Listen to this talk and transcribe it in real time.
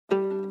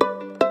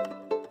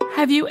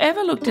Have you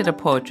ever looked at a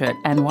portrait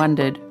and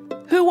wondered,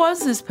 who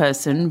was this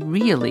person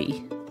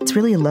really? It's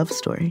really a love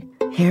story.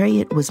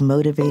 Harriet was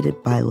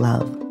motivated by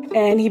love.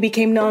 And he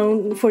became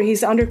known for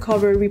his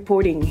undercover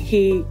reporting.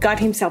 He got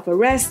himself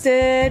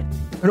arrested.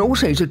 And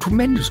also he's a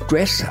tremendous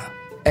dresser.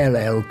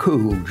 LL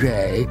Cool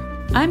J.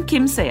 I'm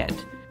Kim Sayed,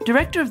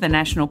 Director of the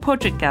National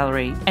Portrait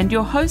Gallery and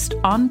your host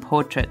on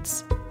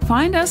Portraits.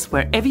 Find us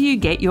wherever you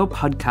get your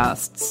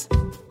podcasts.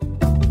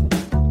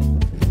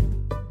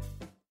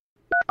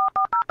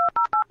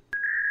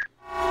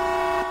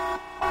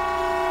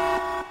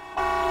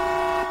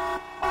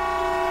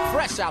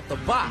 Fresh out the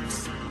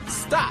box.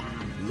 Stop,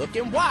 look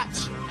and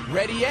watch.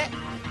 Ready yet?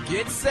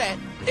 Get set.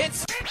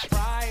 It's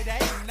Friday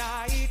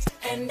night,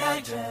 and I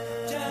just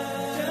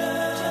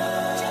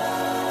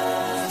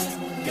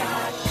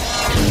got.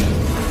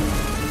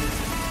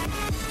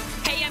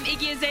 Hey, I'm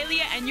Iggy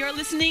Azalea, and you're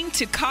listening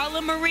to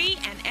Carla Marie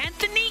and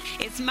Anthony.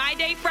 It's My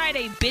Day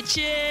Friday,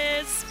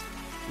 bitches.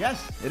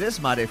 Yes, it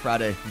is My Day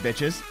Friday,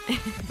 bitches.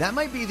 That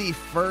might be the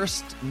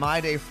first My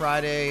Day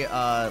Friday,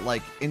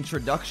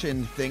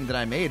 introduction thing that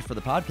I made for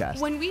the podcast.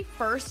 When we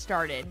first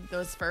started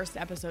those first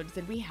episodes,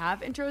 did we have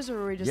intros or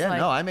were we just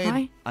I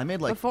made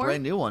before?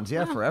 brand new ones,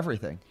 for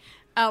everything.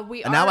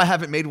 Now I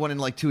haven't made one in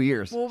 2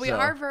 years. Well, we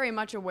are very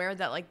much aware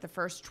that the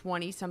first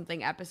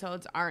 20-something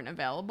episodes aren't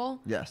available.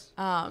 Yes.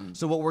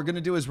 So what we're going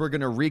to do is we're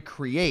going to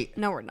recreate.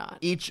 No, we're not.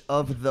 Each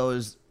of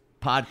those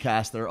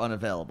podcasts that are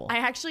unavailable. I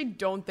actually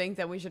don't think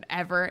that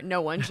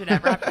no one should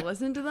ever have to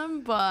listen to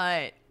them,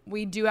 but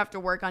we do have to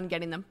work on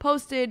getting them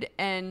posted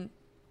and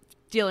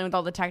dealing with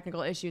all the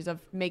technical issues of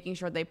making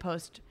sure they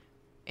post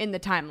in the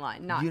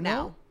timeline, not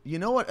now. You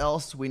know what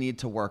else we need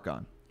to work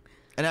on?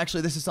 And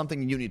actually, this is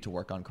something you need to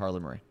work on, Carla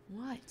Marie.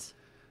 What?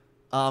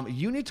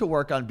 You need to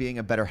work on being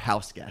a better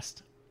house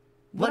guest.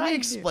 Let me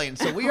explain.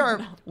 So we are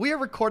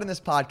recording this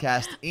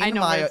podcast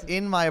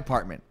in my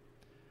apartment.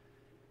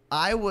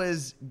 I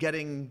was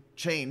getting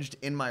changed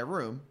in my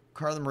room.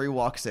 Carla Marie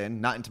walks in,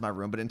 not into my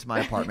room, but into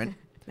my apartment.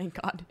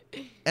 Thank God.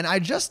 And I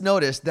just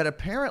noticed that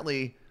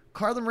apparently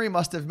Carla Marie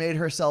must have made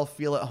herself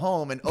feel at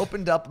home and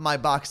opened up my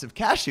box of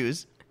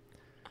cashews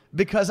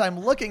because I'm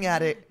looking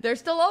at it. They're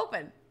still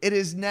open. It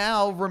is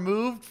now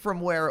removed from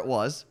where it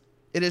was.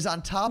 It is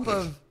on top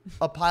of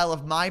a pile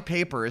of my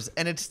papers,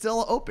 and it's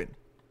still open.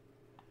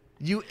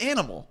 You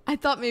animal. I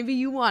thought maybe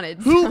you wanted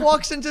Who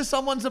walks into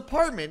someone's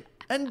apartment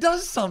and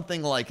does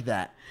something like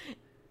that?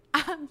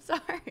 I'm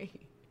sorry.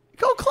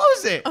 Go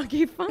close it.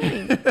 Okay,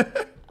 fine.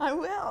 I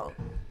will.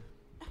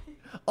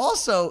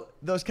 Also,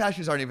 those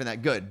cashews aren't even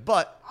that good,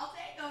 but... I'll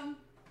take them.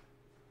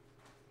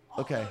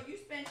 Okay. Also, you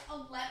spent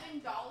 $11.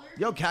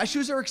 Yo,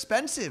 cashews are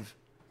expensive.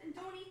 Then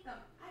don't eat them.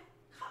 I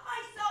cut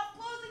myself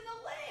closing the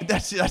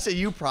lid. That's a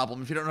you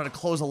problem if you don't know how to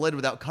close a lid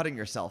without cutting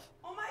yourself.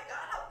 Oh my God,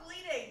 I'm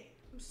bleeding.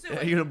 I'm suing.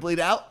 Are you going to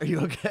bleed out? Are you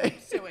okay?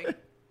 I'm suing.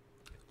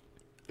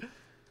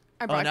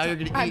 Now you're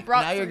going to eat.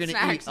 Now you're going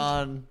to eat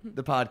on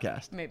the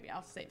podcast. Maybe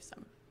I'll save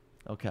some.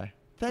 Okay.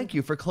 Thank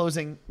you for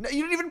closing. No,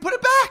 you didn't even put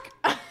it back.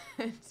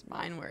 It's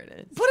mine where it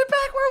is. Put it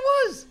back where it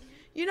was.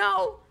 You're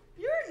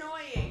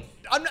annoying.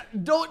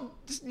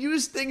 Don't just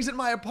use things in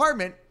my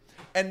apartment.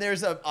 And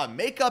there's a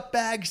makeup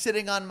bag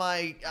sitting on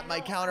my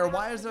counter.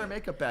 Why is there a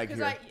makeup bag here?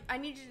 Because I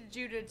need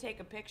you to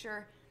take a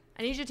picture.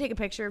 I need you to take a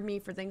picture of me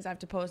for things I have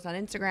to post on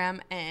Instagram.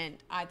 And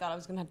I thought I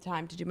was going to have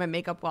time to do my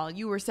makeup while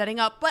you were setting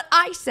up. But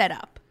I set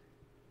up.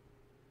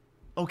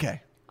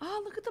 Okay.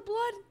 Oh, look at the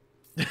blood.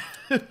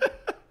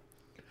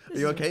 Are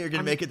you okay? You're going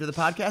to make it through the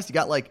podcast? You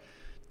got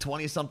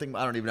 20-something.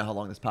 I don't even know how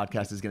long this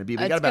podcast is going to be.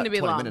 But you got about 20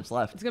 minutes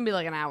left. It's going to be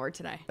an hour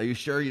today. Are you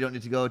sure you don't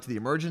need to go to the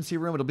emergency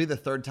room? It'll be the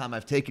third time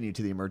I've taken you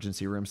to the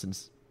emergency room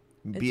since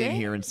being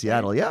here in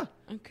Seattle. Yeah.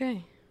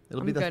 Okay.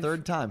 It'll be the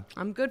third time.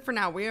 I'm good for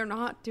now. We are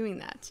not doing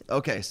that.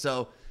 Okay.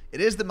 So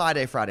it is the My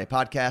Day Friday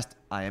podcast.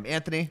 I am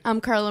Anthony.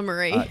 I'm Carla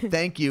Marie.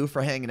 Thank you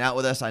for hanging out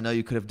with us. I know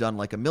you could have done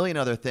a million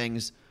other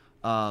things.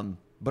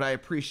 But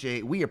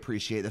we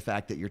appreciate the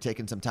fact that you're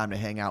taking some time to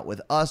hang out with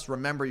us.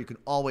 Remember, you can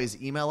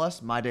always email us,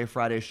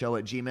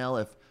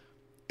 mydayfridayshow@gmail.com.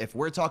 If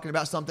we're talking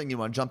about something, you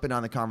want to jump in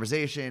on the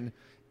conversation.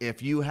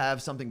 If you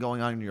have something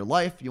going on in your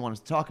life you want us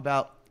to talk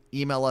about,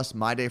 email us,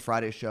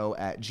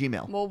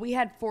 mydayfridayshow@gmail.com. Well, we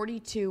had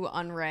 42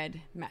 unread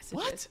messages.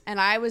 What?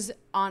 And I was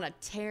on a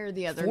tear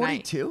the other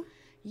night. 42?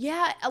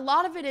 Yeah, a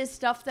lot of it is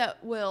stuff that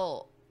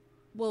we'll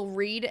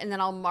read and then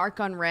I'll mark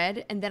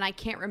unread, and then I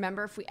can't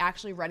remember if we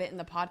actually read it in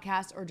the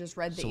podcast or just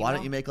read the email. So why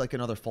don't you make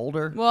another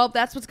folder? Well,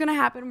 that's what's going to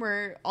happen.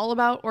 We're all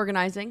about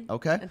organizing.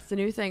 Okay. That's the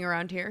new thing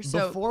around here.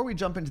 So before we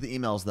jump into the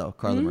emails, though,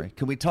 Carla Marie,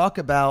 can we talk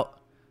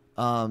about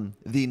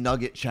the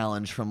Nugget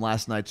Challenge from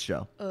last night's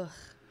show? Ugh.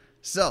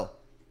 So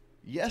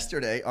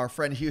yesterday, our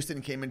friend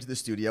Houston came into the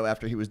studio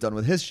after he was done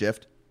with his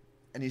shift,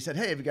 and he said,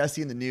 "Hey, have you guys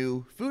seen the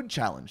new food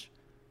challenge?"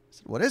 I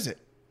said, "What is it?"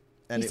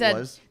 And he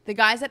said, the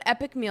guys at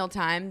Epic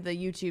Mealtime, the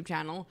YouTube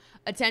channel,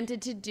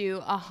 attempted to do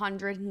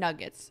 100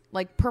 nuggets,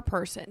 per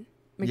person.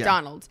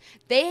 McDonald's. Yeah.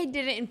 They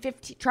did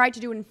it tried to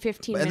do it in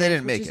 15 minutes, they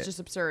didn't which make is just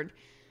absurd.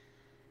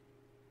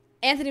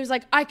 Anthony was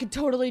like, I could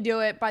totally do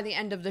it by the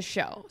end of the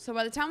show. So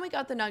by the time we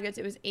got the nuggets,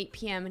 it was 8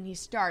 p.m. and he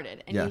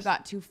started. And Yes. he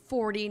got to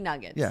 40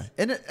 nuggets. Yeah.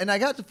 And I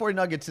got to 40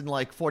 nuggets in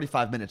like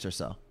 45 minutes or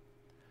so.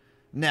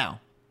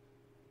 Now.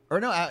 Or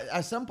no,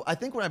 I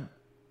think when I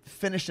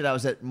finished it, I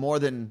was at more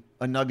than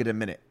a nugget a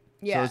minute.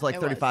 Yeah, so it was like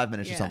it 35 was.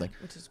 minutes or Yeah, something.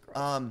 which is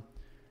gross.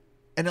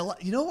 And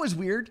you know what was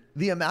weird?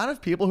 The amount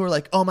of people who are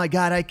like, oh my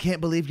God, I can't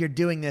believe you're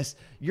doing this.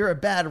 You're a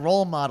bad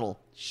role model.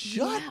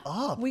 Shut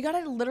up. We got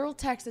a literal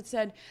text that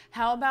said,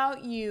 how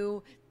about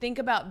you think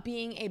about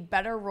being a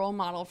better role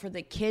model for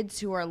the kids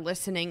who are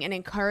listening and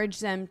encourage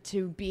them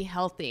to be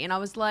healthy? And I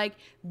was like,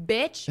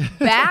 bitch,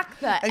 back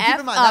the And F keep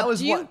in mind, up. that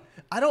was what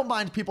I don't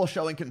mind people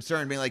showing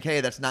concern, being like,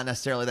 hey, that's not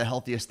necessarily the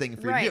healthiest thing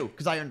for Right. you,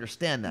 because I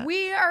understand that.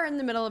 We are in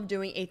the middle of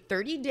doing a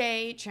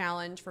 30-day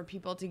challenge for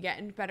people to get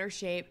in better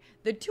shape.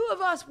 The two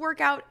of us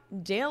work out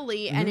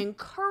daily and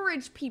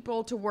encourage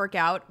people to work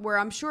out, where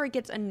I'm sure it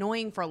gets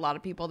annoying for a lot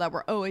of people that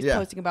we're always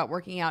posting about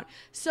working out.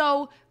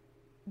 So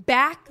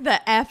back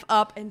the F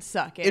up and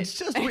suck it. It's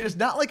just weird. It's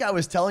not like I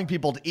was telling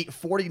people to eat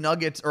 40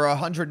 nuggets or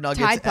 100 nuggets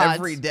Tide Pods.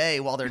 every day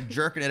while they're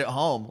jerking it at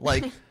home.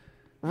 Like,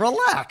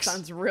 relax.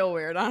 Sounds real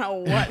weird. I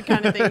don't know what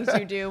kind of things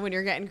you do when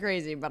you're getting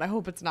crazy, but I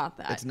hope it's not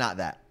that. It's not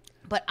that.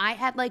 But I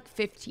had like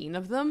 15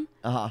 of them.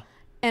 Uh-huh.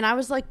 And I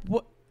was like,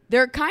 what?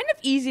 They're kind of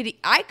easy to.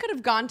 I could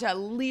have gone to at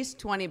least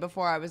 20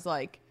 before I was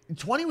like.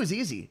 20 was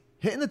easy.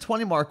 Hitting the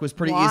 20 mark was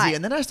pretty Why? easy.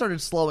 And then I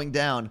started slowing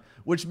down,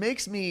 which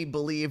makes me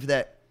believe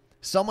that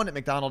someone at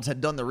McDonald's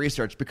had done the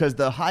research, because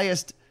the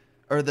highest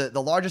or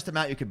the largest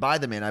amount you could buy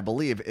them in, I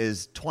believe,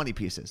 is 20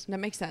 pieces. That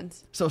makes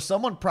sense. So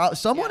someone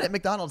at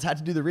McDonald's had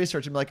to do the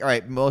research and be like, all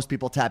right, most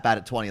people tap out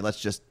at 20.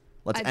 Let's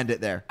end it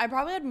there. I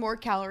probably had more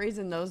calories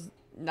in those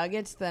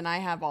nuggets than I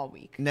have all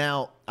week.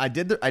 Now, I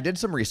did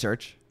some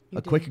research,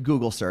 quick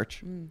Google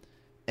search,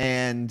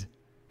 and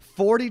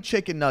 40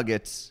 chicken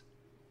nuggets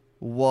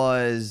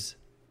was,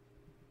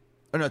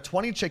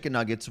 20 chicken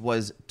nuggets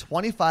was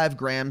 25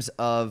 grams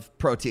of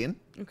protein,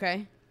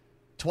 Okay.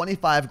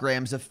 25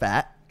 grams of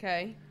fat,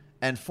 Okay.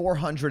 and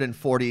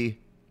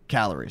 440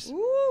 calories.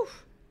 Woo.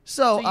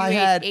 So you I ate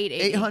had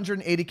 880.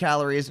 880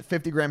 calories,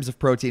 50 grams of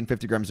protein,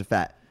 50 grams of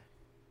fat.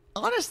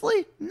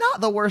 Honestly, not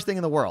the worst thing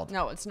in the world.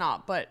 No, it's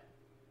not. But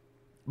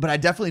I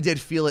definitely did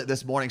feel it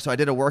this morning. So I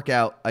did a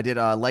workout. I did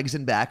legs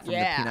and back from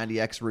Yeah. the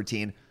P90X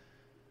routine.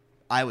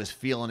 I was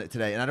feeling it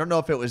today. And I don't know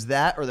if it was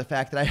that or the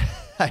fact that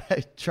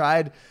I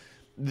tried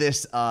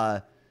this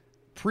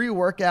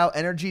pre-workout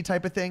energy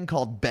type of thing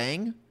called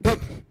Bang.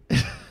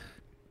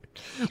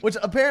 Which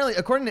apparently,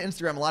 according to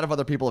Instagram, a lot of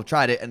other people have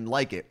tried it and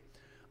like it.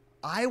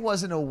 I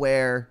wasn't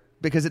aware,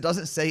 because it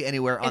doesn't say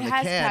anywhere on It the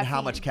has can how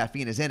caffeine. much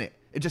caffeine is in it.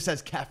 It just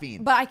says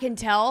caffeine. I can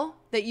tell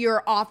that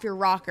you're off your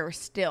rocker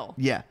still.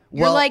 Yeah.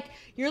 You're like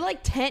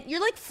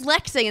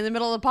flexing in the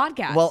middle of the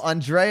podcast. Well,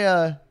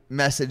 Andrea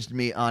messaged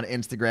me on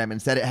Instagram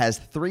and said it has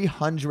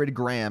 300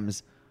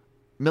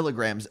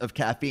 milligrams of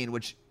caffeine,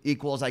 which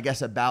equals, I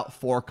guess, about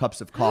 4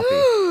 cups of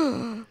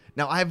coffee.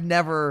 Now, I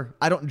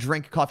don't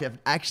drink coffee. I've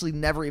actually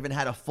never even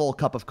had a full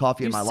cup of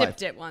coffee in my life. You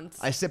sipped it once.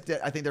 I sipped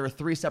it. I think there were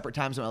 3 separate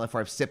times in my life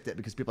where I've sipped it,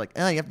 because people are like,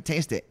 oh, you have to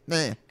taste it.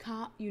 Eh.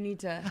 You need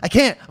to. I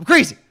can't. I'm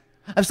crazy.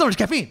 I have so much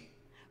caffeine.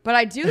 But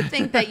I do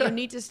think that you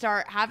need to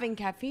start having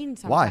caffeine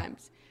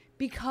sometimes.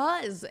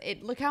 Because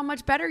look how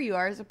much better you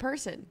are as a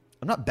person.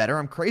 I'm not better.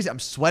 I'm crazy. I'm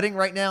sweating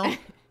right now.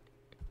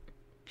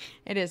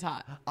 It is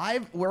hot.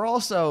 We're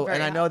also, Very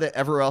and I hot. know that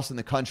everywhere else in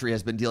the country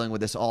has been dealing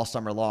with this all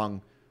summer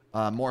long,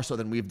 more so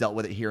than we've dealt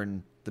with it here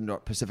in the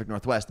Pacific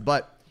Northwest.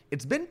 But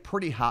it's been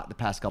pretty hot the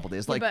past couple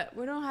days. Yeah, but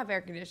we don't have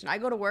air conditioning. I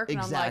go to work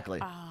Exactly.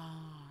 and I'm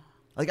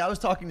like I was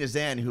talking to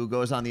Zan, who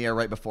goes on the air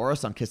right before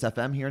us on Kiss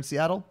FM here in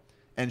Seattle,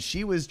 and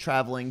she was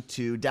traveling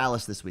to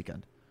Dallas this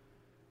weekend.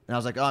 And I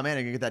was like, oh, man,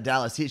 you're going to get that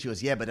Dallas heat. She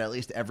goes, yeah, but at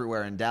least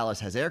everywhere in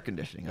Dallas has air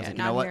conditioning. I was Yeah, like,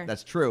 you know not what? here.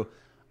 That's true.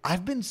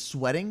 I've been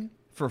sweating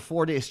for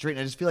 4 days straight, and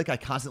I just feel like I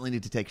constantly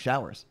need to take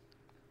showers.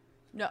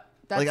 no,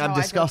 that's Like, I'm how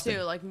disgusting. I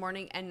feel too, like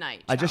morning and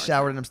night. I just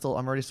showers. showered, and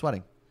I'm already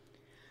sweating.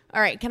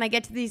 All right, can I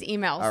get to these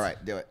emails? All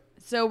right, do it.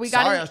 So we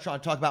got. Sorry, I was trying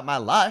to talk about my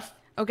life.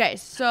 Okay,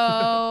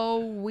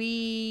 so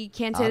we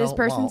can't say this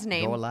person's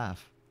name. Go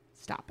laugh.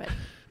 Stop it.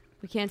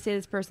 We can't say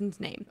this person's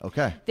name.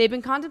 Okay. They've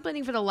been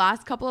contemplating for the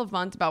last couple of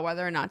months about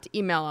whether or not to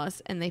email us,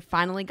 and they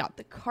finally got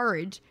the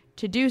courage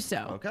to do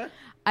so. Okay.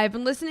 I've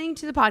been listening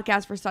to the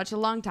podcast for such a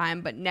long time,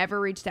 but never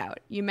reached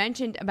out. You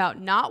mentioned about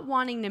not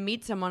wanting to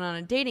meet someone on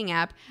a dating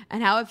app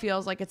and how it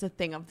feels like it's a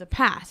thing of the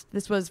past.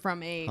 This was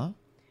from a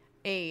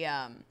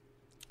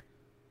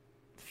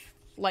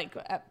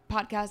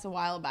podcast a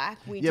while back.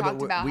 We Yeah, but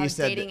talked about we how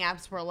said dating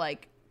apps were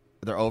like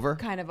They're over?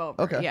 kind of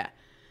over. Okay. Yeah.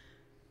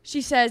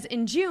 She says,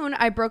 in June,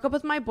 I broke up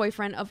with my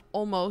boyfriend of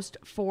almost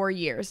 4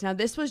 years. Now,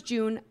 this was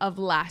June of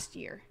last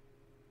year,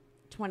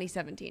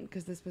 2017,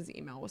 because this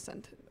email was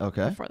sent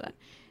Okay. before that.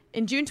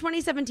 In June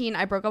 2017,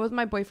 I broke up with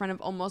my boyfriend of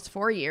almost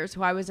 4 years,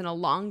 who I was in a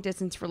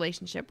long-distance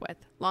relationship with.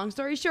 Long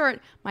story short,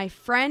 my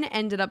friend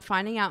ended up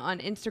finding out on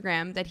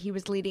Instagram that he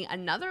was leading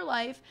another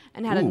life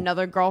and had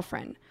another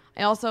girlfriend.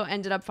 I also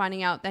ended up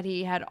finding out that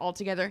he had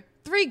altogether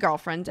 3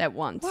 girlfriends at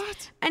once.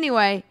 What?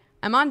 Anyway,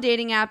 I'm on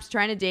dating apps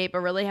trying to date, but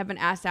really haven't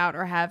asked out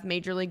or have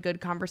majorly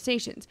good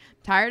conversations. I'm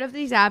tired of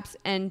these apps,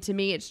 and to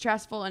me, it's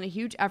stressful and a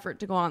huge effort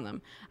to go on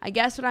them. I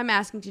guess what I'm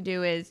asking to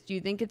do is, do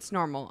you think it's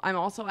normal? I'm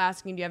also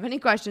asking, do you have any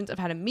questions of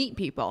how to meet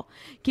people?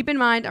 Keep in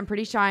mind, I'm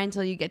pretty shy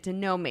until you get to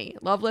know me.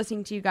 Love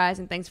listening to you guys,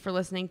 and thanks for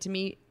listening to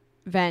me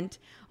vent.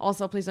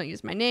 Also, please don't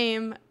use my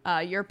name.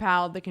 Your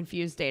pal, the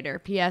Confused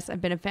Dater. P.S.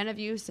 I've been a fan of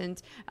you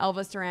since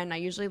Elvis Duran, and I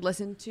usually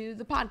listen to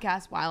the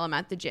podcast while I'm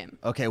at the gym.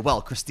 Okay,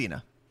 well,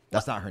 Christina.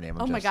 That's not her name.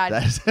 Oh my God.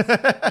 I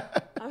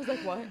was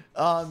like,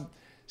 what?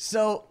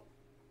 So,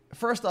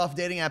 first off,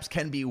 dating apps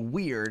can be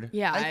weird.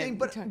 Yeah. I think,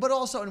 but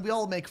also, and we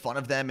all make fun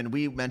of them, and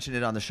we mention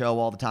it on the show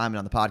all the time and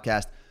on the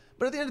podcast.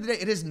 But at the end of the day,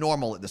 it is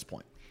normal at this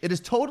point. It is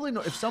totally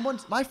normal.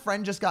 If my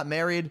friend just got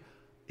married,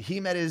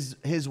 he met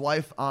his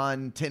wife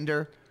on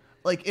Tinder.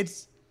 Like,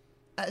 it's,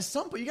 at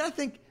some point, you got to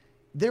think,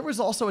 there was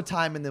also a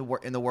time in the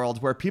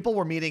world where people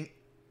were meeting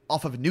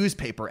off of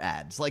newspaper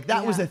ads. Like,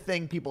 that was a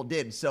thing people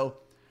did. So,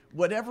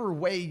 whatever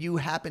way you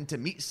happen to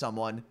meet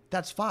someone,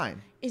 that's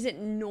fine. Is it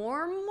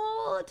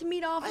normal to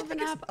meet off of an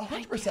app? I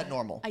think it's 100%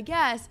 normal. I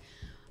guess.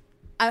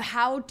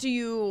 How do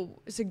you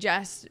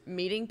suggest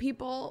meeting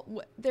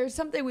people? There's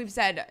something we've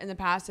said in the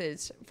past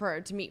is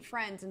to meet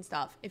friends and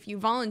stuff. If you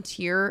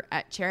volunteer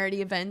at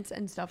charity events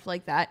and stuff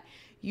like that,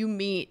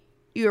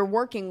 you're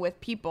working with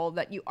people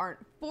that you aren't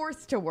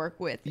forced to work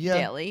with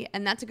daily.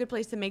 And that's a good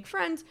place to make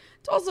friends.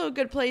 It's also a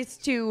good place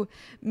to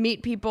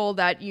meet people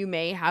that you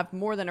may have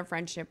more than a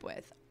friendship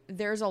with.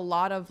 There's a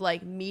lot of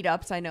like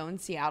meetups I know in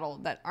Seattle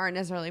that aren't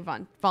necessarily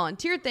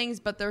volunteer things,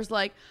 but there's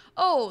like,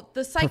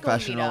 the cycle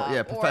meetup.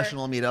 Yeah,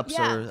 professional meetups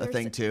are a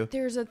thing too.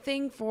 There's a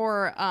thing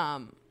for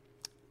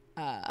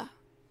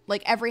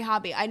like every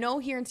hobby. I know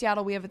here in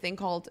Seattle we have a thing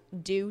called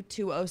Do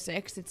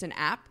 206. It's an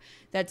app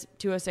that's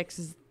 206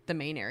 is the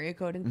main area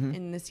code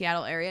in the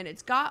Seattle area, and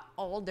it's got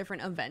all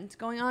different events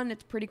going on.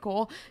 It's pretty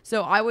cool.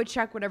 So I would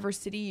check whatever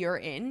city you're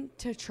in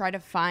to try to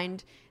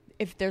find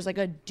if there's like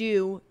a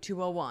Do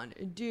 201,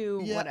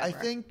 whatever. I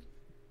think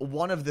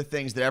one of the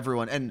things that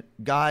everyone, and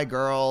guy,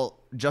 girl,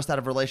 just out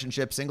of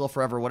relationship, single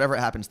forever, whatever it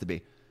happens to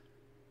be,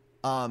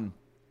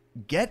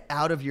 get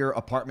out of your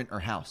apartment or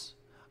house.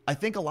 I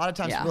think a lot of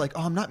times people are like,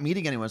 I'm not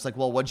meeting anyone. It's like,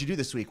 well, what'd you do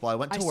this week? Well, I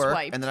went to work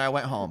and then I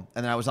went home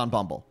and then I was on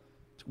Bumble.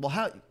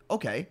 Well,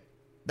 okay,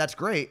 that's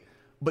great,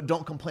 but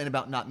don't complain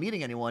about not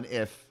meeting anyone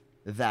if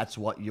that's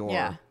what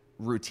your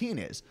routine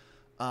is.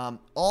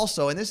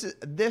 Also, and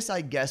this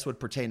I guess would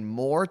pertain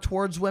more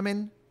towards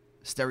women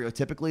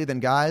stereotypically than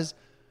guys.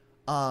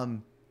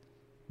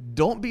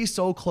 Don't be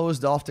so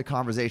closed off to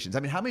conversations. I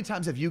mean, how many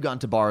times have you gone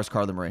to bars,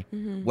 Carla Marie?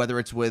 Mm-hmm. Whether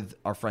it's with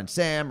our friend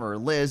Sam or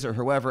Liz or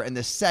whoever, and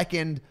the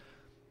second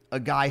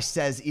a guy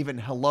says even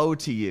hello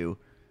to you,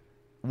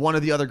 one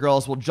of the other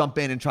girls will jump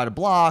in and try to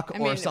block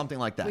or something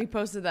like that. We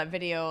posted that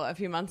video a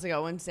few months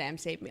ago when Sam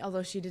saved me.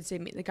 Although she did save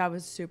me. The guy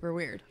was super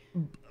weird.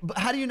 But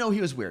how do you know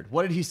he was weird?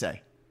 What did he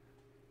say?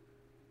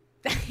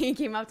 He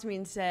came up to me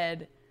and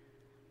said,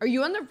 "Are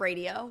you on the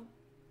radio?"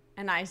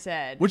 And I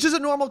said... Which is a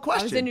normal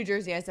question. I was in New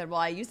Jersey. I said, well,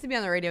 I used to be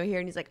on the radio here.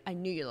 And he's like, I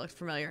knew you looked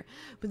familiar.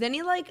 But then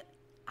he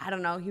I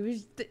don't know. He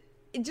was...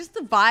 just the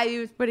vibe he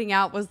was putting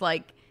out was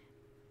like,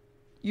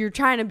 he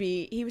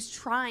was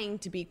trying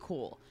to be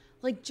cool.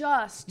 Like,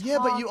 just yeah,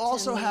 but you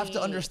also have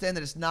to understand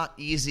that it's not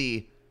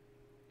easy...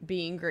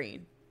 being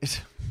green.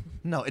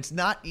 No, it's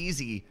not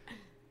easy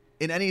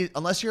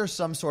unless you're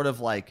some sort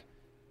of like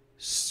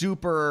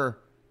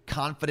super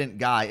confident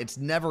guy. It's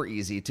never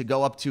easy to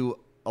go up to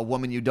a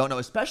woman you don't know,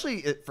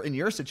 especially in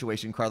your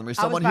situation, Carla,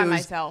 someone who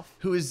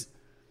is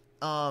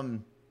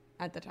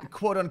at the time,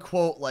 quote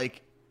unquote,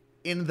 like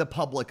in the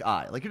public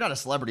eye. Like, you're not a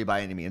celebrity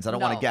by any means. I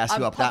don't want to gas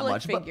you up that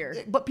much,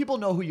 but people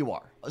know who you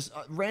are.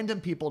 Random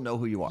people know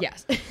who you are.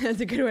 Yes, that's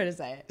a good way to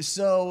say it.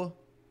 So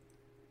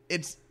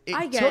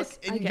I guess.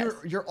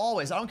 You're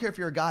always, I don't care if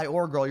you're a guy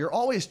or a girl, you're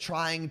always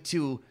trying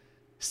to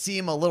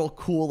seem a little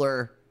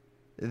cooler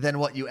than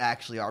what you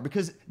actually are,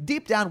 because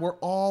deep down we're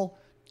all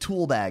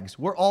tool bags.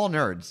 We're all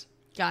nerds.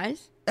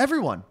 Guys?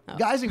 Everyone. Oh.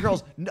 Guys and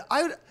girls.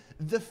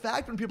 The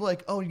fact when people are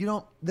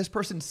like, this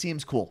person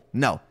seems cool.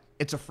 No,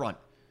 it's a front.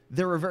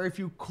 There are very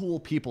few cool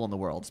people in the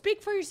world.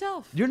 Speak for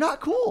yourself. You're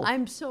not cool.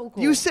 I'm so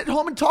cool. You sit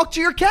home and talk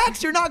to your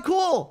cats. You're not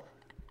cool.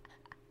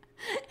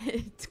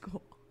 It's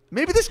cool.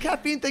 Maybe this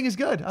caffeine thing is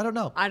good. I don't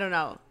know.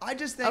 I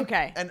just think.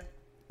 Okay. And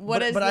your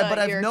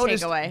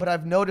takeaway? But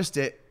I've noticed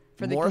it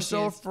for the more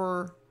confused.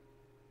 so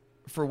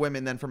for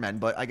women than for men.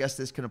 But I guess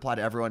this can apply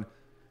to everyone.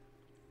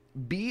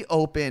 Be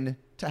open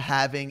to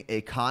having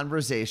a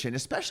conversation,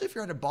 especially if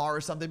you're at a bar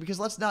or something, because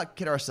let's not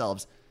kid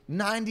ourselves.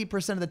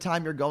 90% of the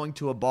time you're going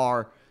to a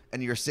bar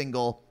and you're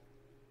single,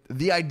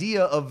 the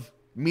idea of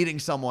meeting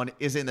someone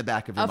is in the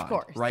back of your mind. Of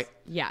course. Right?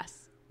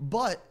 Yes.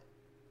 But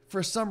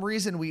for some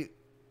reason, we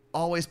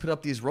always put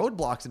up these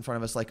roadblocks in front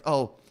of us like,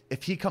 oh,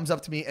 if he comes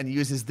up to me and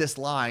uses this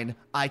line,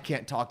 I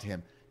can't talk to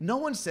him. No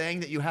one's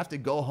saying that you have to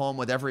go home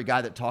with every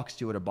guy that talks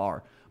to you at a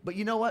bar. But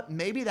you know what?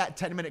 Maybe that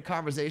 10-minute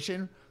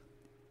conversation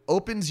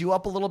opens you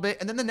up a little bit.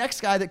 And then the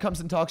next guy that comes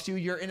and talks to you,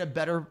 you're in a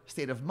better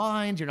state of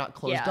mind. You're not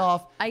closed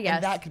off. I guess.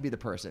 And that could be the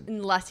person.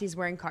 Unless he's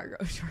wearing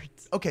cargo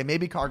shorts. Okay,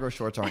 maybe cargo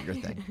shorts aren't your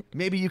thing.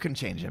 Maybe you can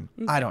change him.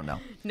 I don't know.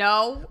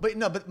 No.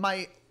 But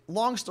my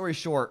long story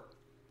short,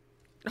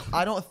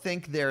 I don't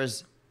think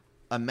there's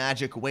a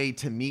magic way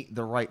to meet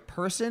the right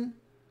person.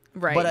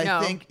 Right. But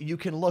I think you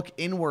can look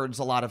inwards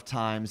a lot of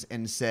times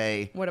and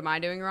say, what am I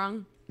doing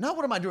wrong? Not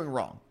what am I doing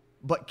wrong,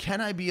 but can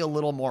I be a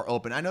little more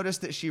open? I noticed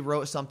that she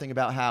wrote something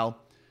about how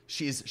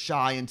she's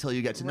shy until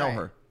you get to know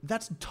her.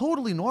 That's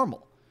totally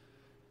normal.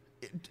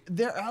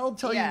 I'll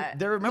tell you,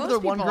 remember the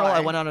one girl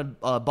I went on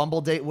a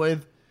Bumble date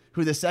with,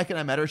 who the second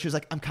I met her, she was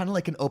like, I'm kind of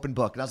like an open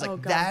book. And I was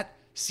like, that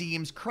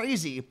seems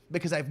crazy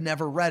because I've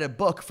never read a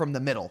book from the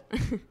middle.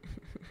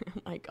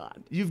 Oh my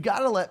God. You've got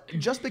to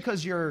just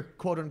because you're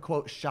quote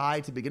unquote shy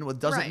to begin with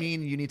doesn't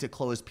mean you need to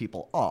close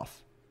people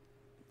off.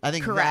 I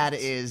think that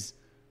is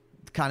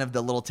kind of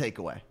the little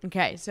takeaway.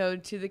 Okay. So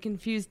to the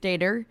confused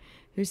dater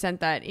who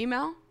sent that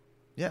email.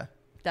 Yeah.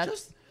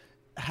 Just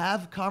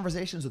have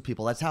conversations with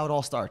people. That's how it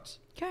all starts.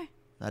 Okay.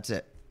 That's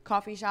it.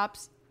 Coffee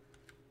shops.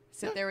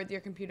 Sit there with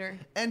your computer.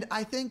 And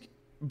I think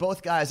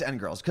both guys and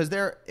girls, because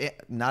they're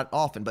not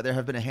often, but there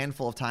have been a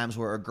handful of times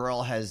where a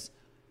girl has,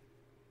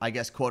 I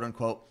guess, quote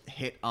unquote,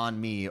 hit on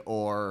me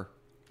or,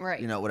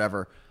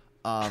 whatever.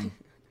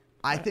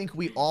 I think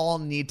we all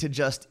need to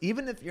just,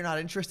 even if you're not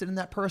interested in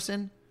that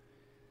person,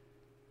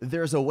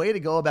 there's a way to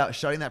go about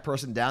shutting that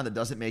person down that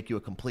doesn't make you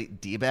a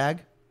complete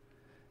D-bag.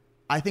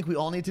 I think we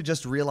all need to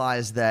just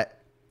realize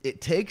that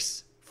it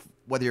takes,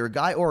 whether you're a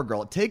guy or a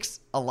girl, it takes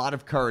a lot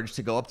of courage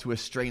to go up to a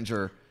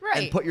stranger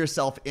and put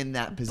yourself in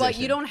that position. But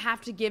you don't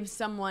have to give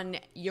someone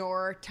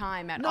your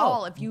time at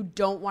all if you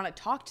don't want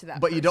to talk to that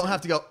person. But you don't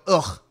have to go,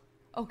 ugh.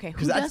 Okay,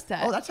 who does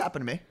that? Oh, that's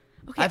happened to me.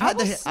 Okay, I've had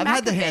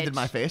the hand in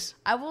my face.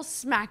 I will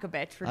smack a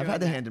bitch for doing that. I've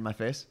had the hand in my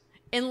face.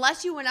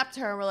 Unless you went up to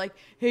her and were like,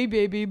 hey,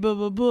 baby, blah,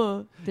 blah,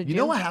 blah. Did you? You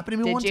know what happened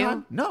to me one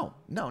time? No,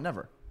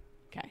 never.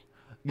 Okay.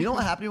 You know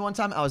what happened to me one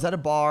time? I was at a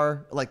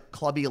bar, like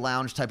clubby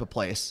lounge type of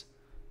place,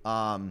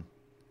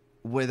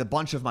 with a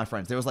bunch of my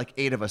friends. There was like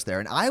 8 of us there.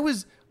 And I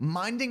was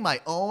minding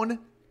my own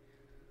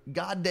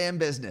goddamn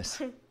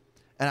business.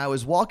 And I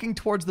was walking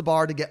towards the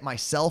bar to get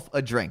myself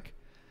a drink.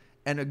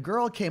 And a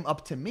girl came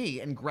up to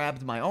me and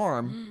grabbed my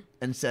arm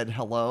and said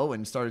hello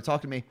and started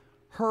talking to me.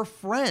 Her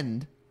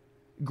friend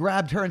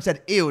grabbed her and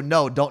said, ew,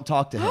 no, don't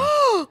talk to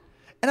him.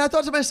 And I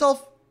thought to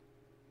myself,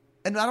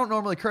 and I don't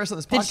normally curse on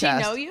this podcast. Did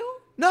she know you?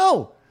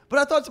 No. But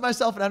I thought to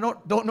myself, and I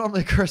don't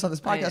normally curse on this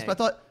podcast, but I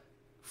thought,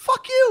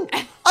 fuck you.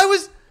 I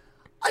was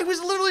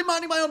literally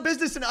minding my own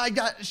business and I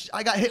got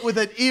hit with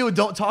an ew,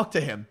 don't talk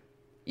to him.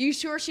 You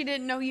sure she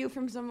didn't know you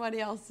from somebody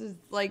else's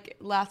like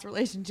last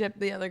relationship,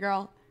 the other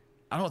girl?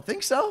 I don't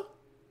think so.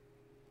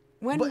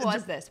 When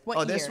was this? What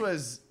year? This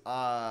was...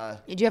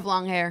 Did you have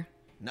long hair?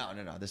 No.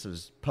 This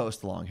was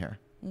post long hair.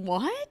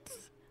 What?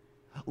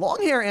 Long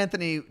hair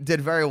Anthony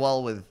did very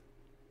well with...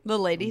 The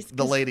ladies?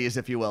 The ladies,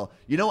 if you will.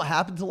 You know what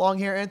happened to long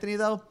hair Anthony,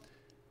 though?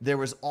 There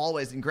was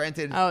always... And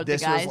granted,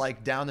 this was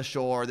like down the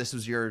shore. This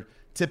was your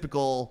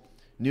typical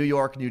New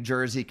York, New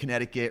Jersey,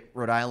 Connecticut,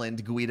 Rhode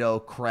Island, Guido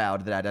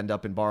crowd that I'd end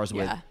up in bars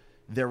with.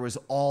 There was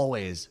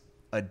always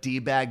a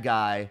D-bag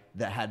guy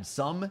that had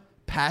some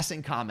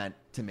passing comment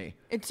to me.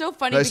 It's so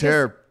funny nice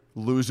hair,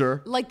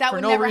 loser. Like that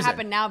would never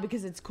happen now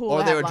because it's cool.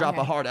 Or they would drop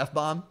a hard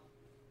F-bomb.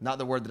 Not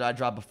the word that I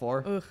dropped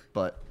before. Ugh.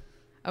 But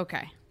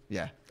okay.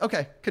 Yeah.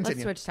 Okay.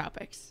 Continue. Let's switch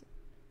topics.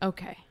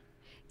 Okay.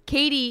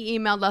 Katie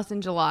emailed us in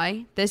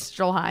July,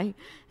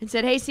 and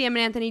said, hey, Sam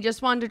and Anthony,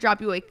 just wanted to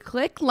drop you a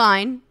quick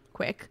line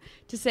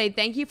to say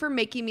thank you for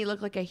making me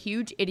look like a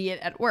huge idiot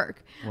at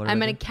work.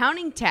 I'm an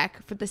accounting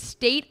tech for the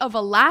state of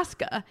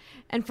Alaska,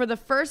 and for the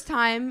first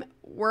time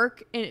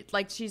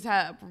she's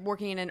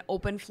working in an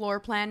open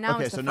floor plan now.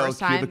 Okay, it's so the no first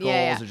time.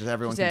 cubicles, or just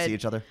everyone can see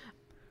each other?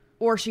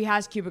 Or she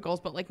has cubicles,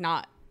 but like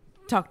not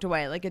tucked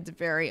away, like it's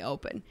very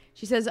open.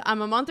 She says,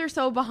 I'm a month or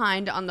so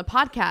behind on the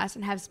podcast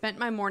and have spent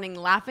my morning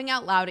laughing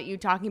out loud at you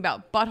talking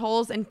about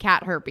buttholes and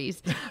cat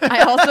herpes.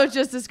 I also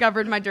just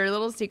discovered my dirty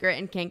little secret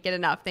and can't get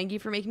enough. Thank you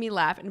for making me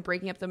laugh and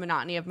breaking up the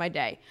monotony of my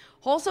day.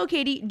 Also,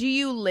 Katie, do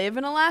you live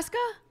in Alaska?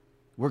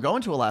 We're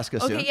going to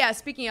Alaska soon. Okay, yeah.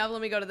 Speaking of,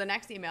 let me go to the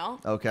next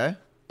email. Okay.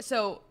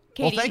 So,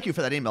 Katie. Well, thank you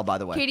for that email, by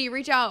the way. Katie,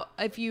 reach out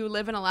if you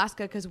live in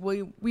Alaska because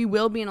we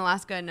will be in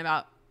Alaska in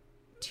about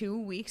 2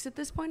 weeks at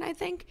this point, I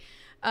think.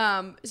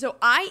 So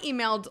I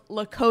emailed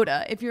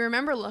Lakota. If you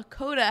remember,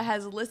 Lakota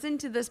has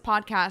listened to this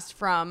podcast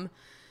from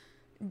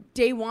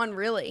day one,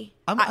 really.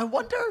 I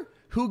wonder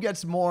who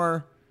gets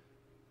more,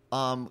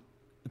 quote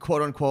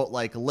unquote,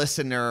 like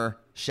listener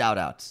shout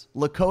outs.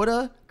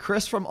 Lakota,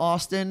 Chris from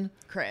Austin.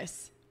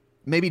 Chris.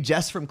 Maybe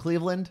Jess from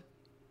Cleveland.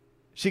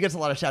 She gets a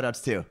lot of shout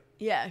outs too.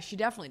 Yeah, she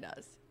definitely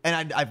does.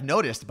 And I've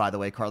noticed, by the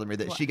way, Carla Marie,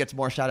 that she gets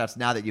more shout outs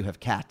now that you have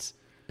cats.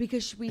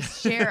 Because we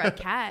share a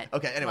cat.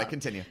 Okay, anyway, club.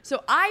 continue.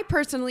 So I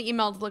personally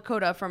emailed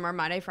Lakota from our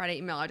My Day Friday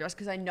email address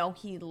because I know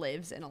he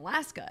lives in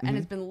Alaska and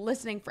has been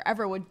listening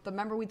forever.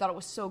 Remember, we thought it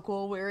was so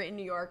cool. We were in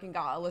New York and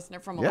got a listener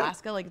from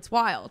Alaska. Like, it's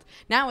wild.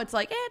 Now it's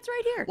like, it's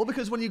right here. Well,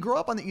 because when you grow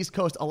up on the East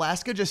Coast,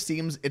 Alaska just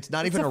seems it's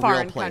not even a a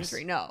foreign real place.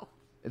 country. No.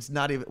 It's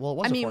not even. Well, it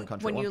was a foreign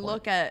country. When at one you point.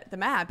 look at the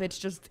map, it's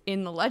just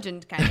in the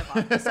legend kind of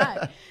on the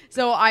side.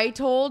 So I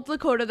told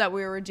Lakota that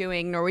we were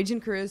doing Norwegian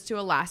cruise to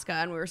Alaska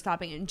and we were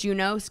stopping in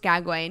Juneau,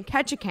 Skagway, and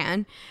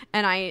Ketchikan.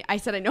 And I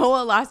said, I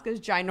know Alaska's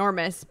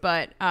ginormous,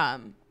 but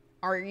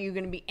are you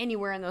going to be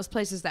anywhere in those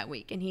places that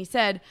week? And he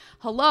said,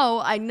 hello,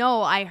 I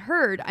know, I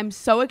heard. I'm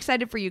so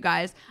excited for you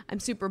guys. I'm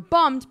super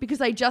bummed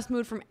because I just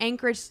moved from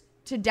Anchorage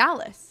to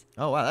Dallas.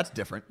 Oh, wow, that's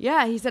different.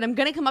 Yeah, he said, I'm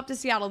going to come up to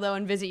Seattle, though,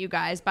 and visit you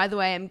guys. By the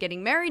way, I'm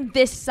getting married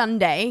this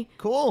Sunday.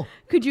 Cool.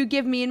 Could you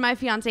give me and my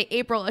fiance,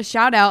 April, a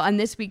shout out on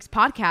this week's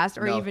podcast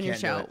or No, even your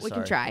can't do show? it. We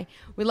Sorry. can try.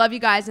 We love you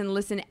guys and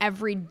listen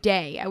every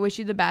day. I wish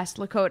you the best,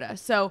 Lakota.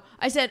 So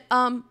I said,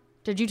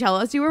 did you tell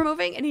us you were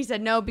moving? And he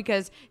said no,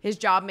 because his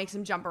job makes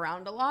him jump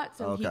around a lot.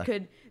 So he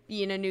could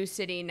be in a new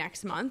city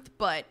next month.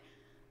 But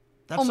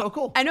That's so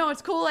cool. I know,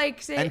 it's cool.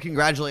 Like, And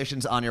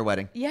congratulations on your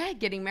wedding. yeah,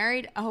 getting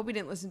married. I hope he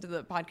didn't listen to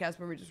the podcast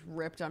where we just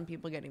ripped on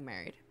people getting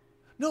married.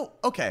 No,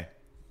 okay.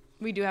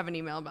 We do have an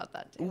email about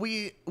that too.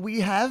 We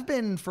have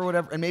been for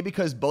whatever, and maybe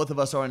because both of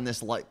us are in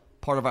this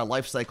part of our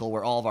life cycle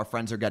where all of our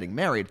friends are getting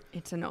married.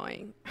 It's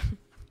annoying.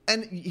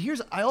 And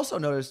I also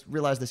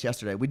realized this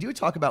yesterday. We do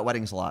talk about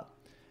weddings a lot.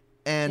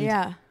 And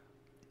Yeah.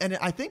 And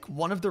I think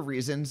one of the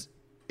reasons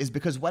is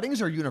because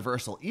weddings are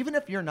universal. Even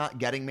if you're not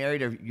getting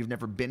married or you've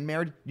never been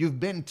married, you've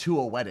been to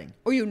a wedding.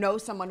 Or you know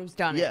someone who's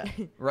done Yeah,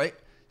 it. right?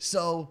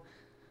 So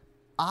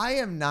I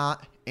am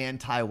not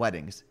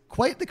anti-weddings.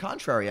 Quite the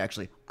contrary,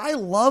 actually. I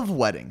love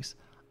weddings.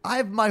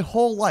 I've my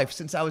whole life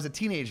since I was a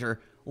teenager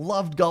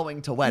loved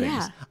going to weddings.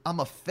 Yeah. I'm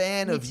a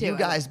fan Me of too. you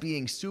guys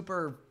being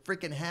super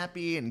freaking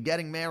happy and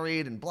getting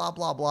married and blah,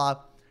 blah, blah.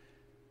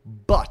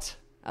 But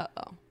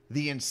Uh-oh.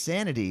 the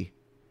insanity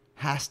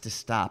has to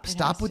stop.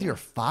 Stop with your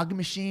fog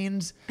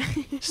machines.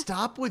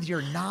 Stop with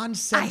your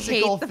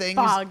nonsensical the things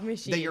fog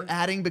that you're machines.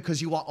 adding because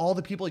you want all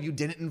the people you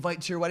didn't invite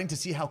to your wedding to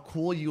see how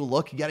cool you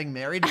look getting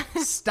married.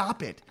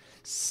 Stop it.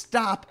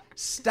 Stop.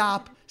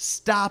 Stop.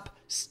 Stop.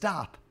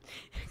 Stop.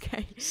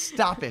 Okay.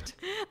 Stop it.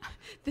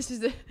 This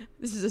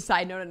is a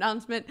side note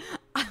announcement.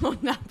 I will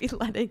not be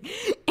letting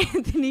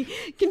Anthony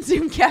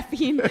consume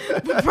caffeine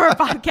before a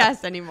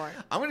podcast anymore.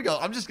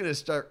 I'm just gonna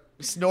start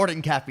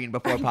snorting caffeine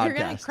before a podcast. You're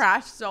gonna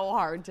crash so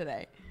hard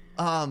today.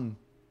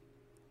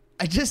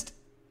 I just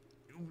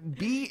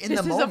be in the This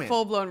is moment. a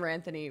full-blown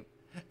Ranthony.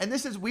 And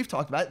we've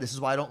talked about it. This is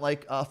why I don't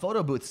like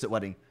photo booths at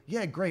wedding.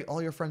 Yeah, great.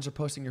 All your friends are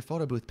posting your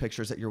photo booth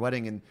pictures at your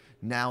wedding, and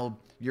now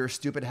your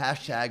stupid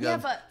hashtag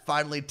of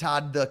finally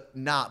Todd the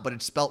Knot, but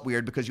it's spelt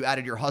weird because you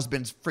added your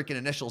husband's freaking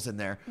initials in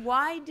there.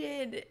 When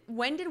did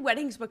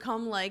weddings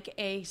become like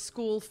a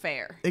school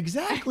fair?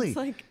 Exactly. It's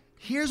like,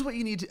 here's what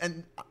you need to.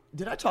 And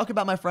did I talk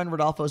about my friend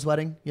Rodolfo's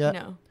wedding yet?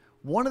 No.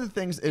 One of the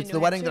things, it's New the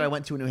wedding that Hampshire? I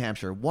went to in New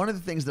Hampshire. One of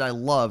the things that I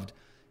loved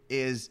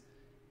is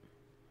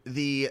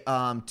the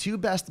two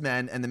best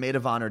men and the maid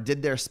of honor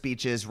did their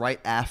speeches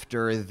right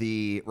after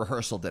the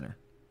rehearsal dinner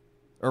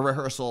or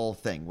rehearsal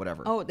thing,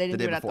 whatever. Oh, they didn't the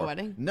day do it at the before.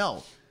 wedding?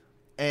 No.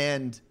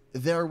 And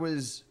there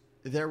was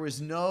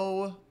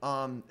no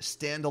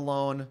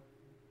standalone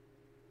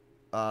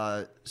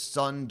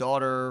son,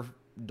 daughter,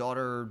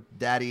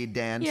 daddy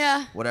dance,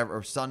 Yeah. whatever,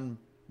 or son,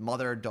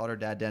 mother, daughter,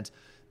 dad dance.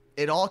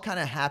 It all kind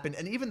of happened.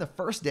 And even the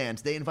first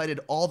dance, they invited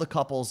all the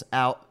couples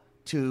out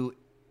to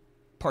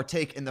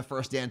partake in the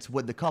first dance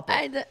with the couple.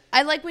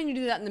 I like when you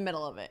do that in the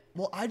middle of it.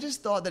 Well, I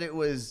just thought that it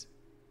was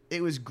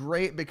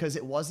great because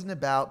it wasn't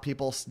about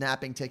people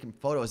snapping, taking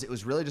photos. It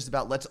was really just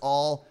about let's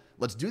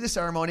do the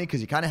ceremony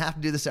because you kind of have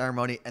to do the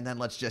ceremony, and then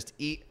let's just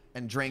eat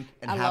and drink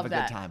and I have love a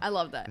that. good time. I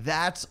love that.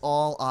 That's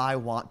all I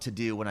want to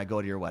do when I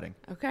go to your wedding.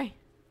 Okay.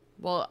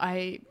 Well,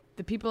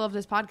 the people of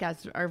this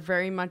podcast are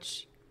very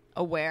much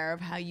aware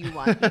of how you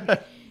want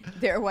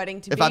their wedding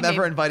to be. If I'm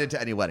ever invited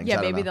to any weddings, yeah,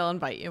 I don't maybe know. they'll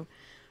invite you.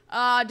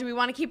 Do we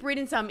want to keep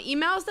reading some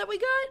emails that we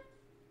got?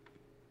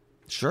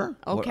 Sure.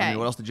 Okay.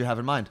 What else did you have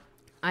in mind?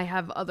 I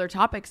have other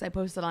topics I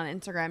posted on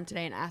Instagram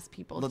today and asked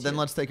people Well, to. then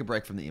let's take a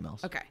break from the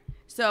emails. Okay.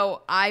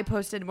 So I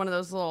posted one of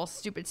those little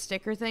stupid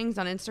sticker things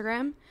on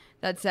Instagram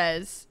that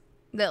says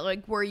that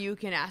like where you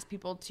can ask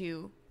people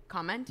to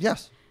comment.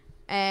 Yes.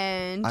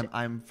 And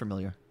I'm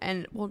familiar.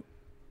 and well,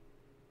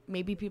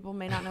 maybe people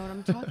may not know what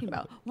I'm talking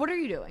about. What are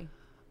you doing?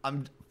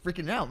 I'm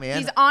freaking out, man.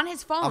 He's on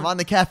his phone. I'm on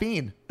the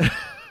caffeine.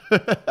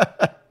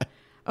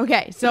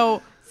 Okay,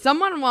 so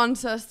someone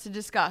wants us to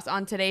discuss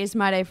on today's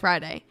My Day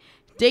Friday,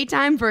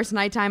 daytime versus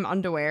nighttime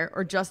underwear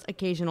or just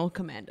occasional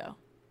commando.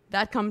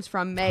 That comes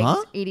from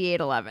Megs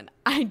 8811.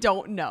 I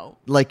don't know.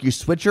 Like you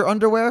switch your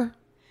underwear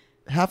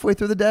halfway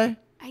through the day?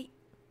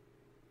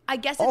 I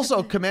guess it Also,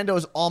 depends. commando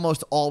is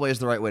almost always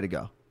the right way to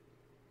go.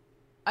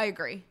 I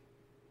agree.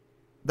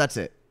 That's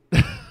it.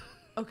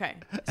 Okay.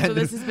 So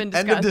this has been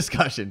discussed. End of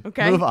discussion.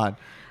 Okay. Move on.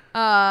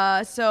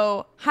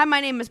 So, hi,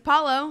 my name is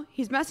Paulo.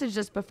 He's messaged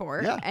us before,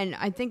 and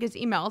I think is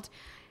emailed.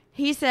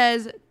 He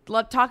says,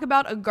 let's talk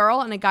about a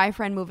girl and a guy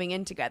friend moving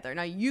in together.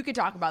 Now, you could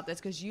talk about this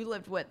because you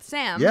lived with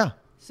Sam. Yeah.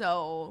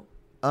 So.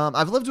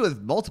 I've lived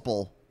with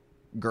multiple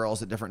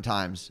girls at different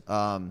times.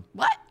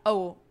 What?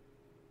 Oh.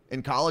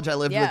 In college, I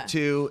lived with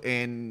 2.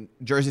 In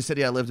Jersey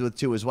City, I lived with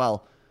 2 as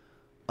well.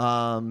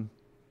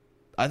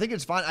 I think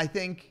it's fine. I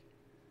think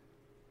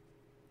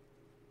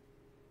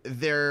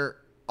there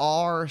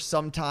are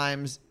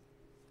sometimes,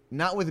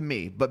 not with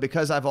me, but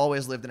because I've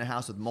always lived in a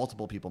house with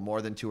multiple people,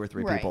 more than 2 or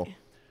 3 people,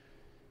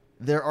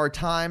 there are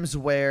times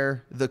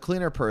where the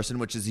cleaner person,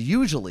 which is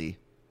usually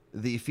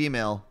the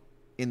female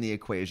in the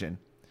equation,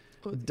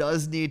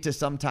 does need to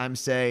sometimes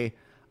say,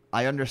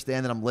 I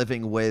understand that I'm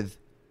living with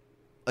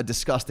a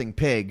disgusting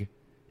pig,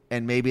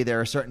 and maybe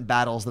there are certain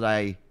battles that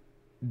I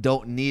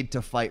don't need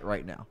to fight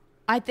right now.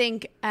 I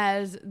think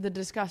as the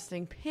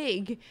disgusting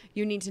pig,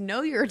 you need to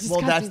know you're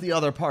disgusting. Well, that's the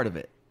other part of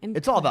it.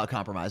 It's all about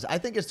compromise. I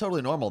think it's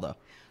totally normal, though.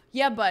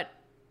 Yeah, but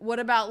what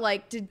about,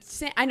 like,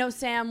 I know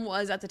Sam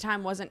at the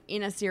time wasn't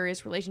in a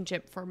serious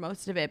relationship for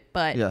most of it,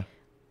 but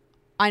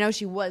I know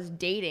she was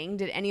dating.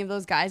 Did any of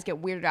those guys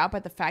get weirded out by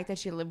the fact that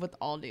she lived with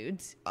all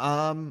dudes?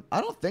 I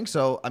don't think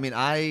so. I mean,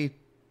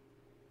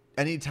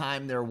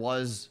 anytime there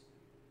was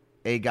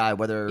a guy,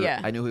 whether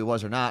I knew who he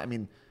was or not, I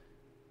mean,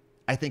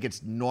 I think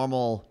it's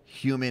normal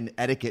human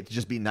etiquette to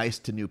just be nice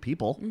to new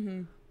people.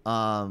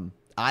 Mm-hmm.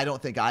 I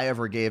don't think I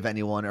ever gave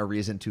anyone a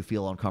reason to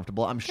feel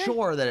uncomfortable. I'm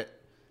sure that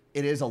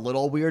it is a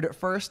little weird at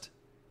first,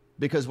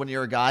 because when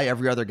you're a guy,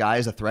 every other guy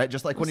is a threat.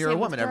 Just like when you're a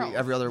woman,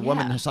 every other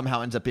woman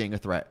somehow ends up being a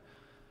threat.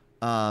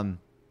 But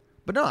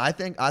no, I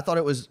thought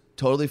it was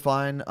totally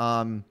fine. There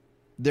are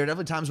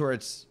definitely times where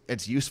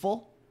it's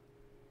useful.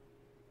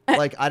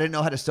 Like, I didn't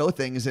know how to sew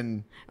things,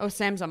 and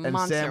Sam's a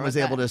monster. And Sam was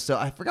able to sew.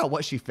 I forgot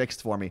what she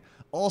fixed for me.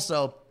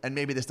 Also, and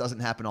maybe this doesn't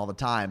happen all the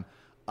time,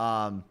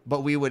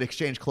 but we would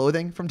exchange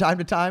clothing from time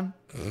to time.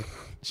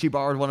 She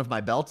borrowed one of my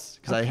belts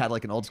because I had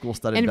like an old school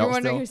studded belt. And if you're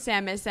wondering who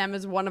Sam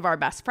is one of our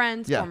best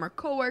friends, former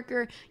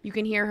coworker. You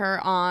can hear her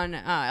on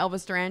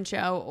Elvis Duran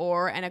Show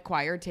or an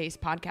Acquired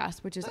Taste podcast,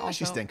 which is also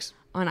she stinks.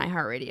 On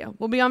iHeartRadio.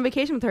 We'll be on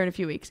vacation with her in a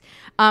few weeks.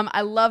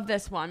 I love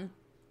this one.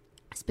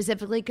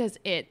 Specifically because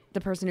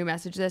the person who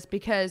messaged this,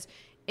 because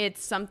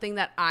it's something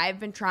that I've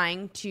been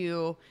trying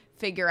to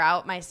figure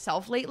out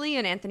myself lately,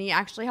 and Anthony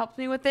actually helped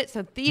me with it.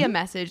 So Thea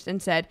messaged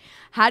and said,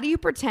 how do you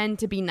pretend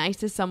to be nice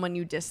to someone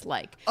you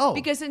dislike?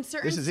 Because in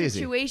certain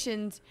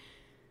situations,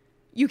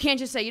 you can't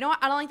just say, you know what,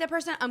 I don't like that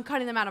person, I'm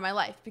cutting them out of my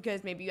life,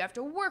 because maybe you have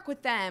to work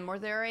with them, or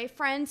they're a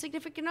friend,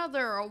 significant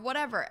other, or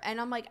whatever. And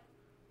I'm like,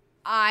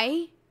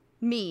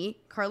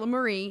 Carla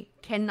Marie,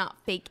 cannot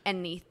fake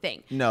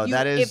anything. No,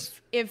 that is...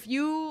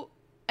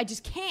 I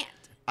just can't.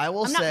 I'm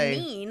not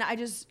mean. I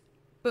just,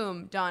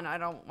 boom, done. I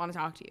don't want to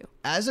talk to you.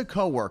 As a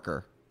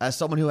coworker, as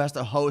someone who has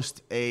to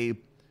host a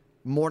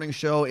morning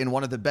show in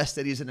one of the best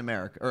cities in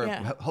America, or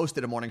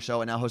hosted a morning show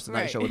and now hosts a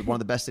night show with one of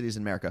the best cities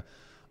in America,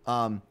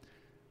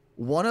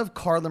 one of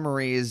Carla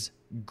Marie's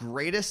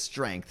greatest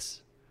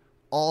strengths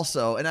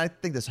also, and I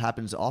think this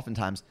happens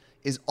oftentimes,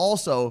 is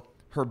also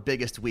her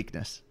biggest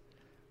weakness.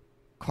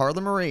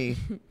 Carla Marie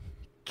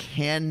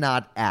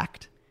cannot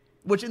act.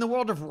 Which in the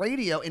world of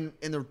radio, in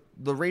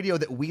the radio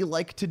that we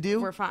like to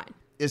do, we're fine,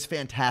 is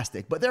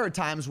fantastic. But there are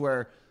times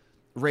where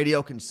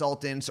radio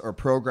consultants or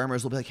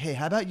programmers will be like, hey,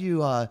 how about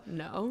you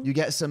you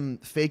get some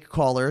fake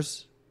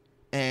callers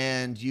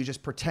and you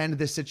just pretend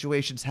this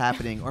situation's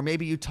happening, or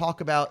maybe you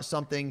talk about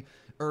something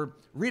or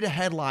read a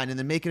headline and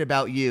then make it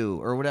about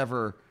you or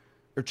whatever,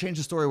 or change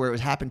the story where it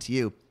was happened to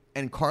you.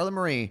 And Carla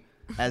Marie,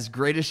 as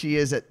great as she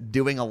is at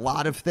doing a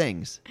lot of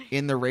things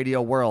in the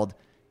radio world,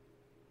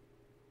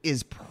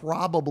 is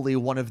probably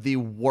one of the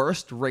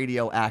worst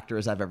radio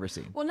actors I've ever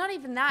seen. Well, not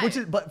even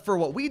that. But for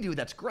what we do,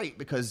 that's great,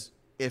 because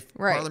if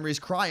Carla Marie's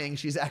crying,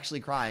 she's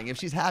actually crying. If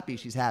she's happy,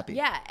 she's happy.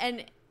 Yeah,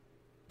 and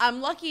I'm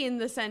lucky in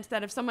the sense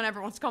that if someone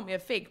ever wants to call me a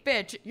fake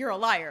bitch, you're a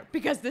liar,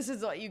 because this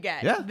is what you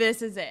get. Yeah.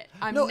 This is it.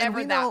 I'm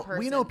never that person.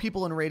 We know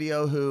people in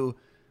radio who,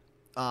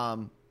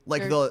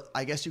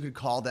 I guess you could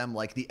call them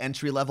like the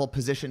entry-level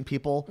position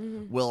people,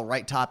 will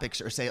write topics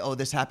or say, oh,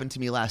 this happened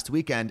to me last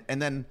weekend,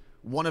 and then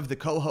one of the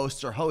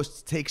co-hosts or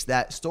hosts takes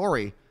that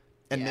story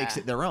and makes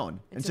it their own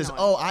and says,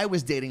 oh, I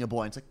was dating a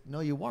boy. And it's like, no,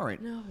 you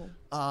weren't.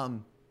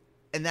 No.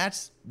 And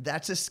that's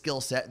a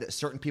skill set that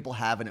certain people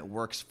have, and it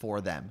works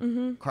for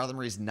them. Carla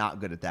Marie's not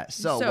good at that.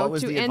 So what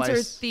was the advice to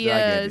answer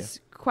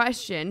Thea's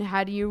question,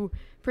 how do you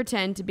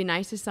pretend to be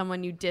nice to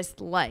someone you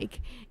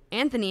dislike?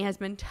 Anthony has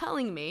been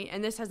telling me,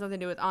 and this has nothing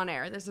to do with on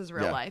air, this is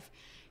real life,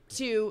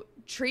 to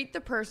treat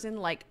the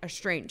person like a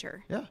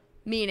stranger. Yeah.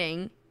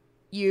 Meaning,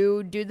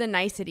 you do the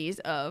niceties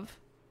of,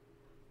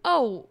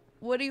 oh,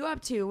 what are you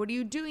up to? What are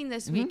you doing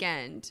this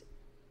weekend?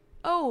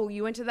 Oh,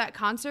 you went to that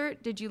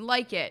concert? Did you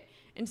like it?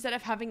 Instead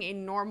of having a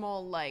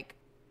normal, like,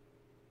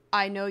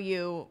 I know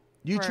you.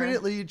 You treat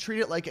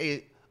it like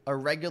a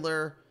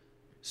regular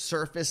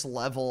surface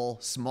level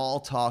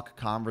small talk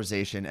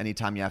conversation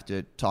anytime you have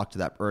to talk to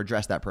that or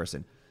address that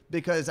person.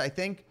 Because I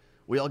think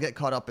We all get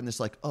caught up in this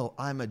like, oh,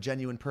 I'm a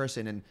genuine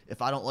person, and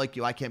if I don't like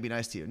you, I can't be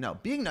nice to you. No,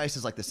 being nice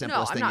is like the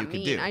simplest thing you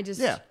can do. I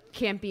just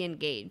can't be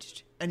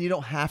engaged. And you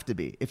don't have to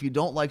be. If you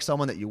don't like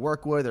someone that you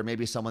work with, or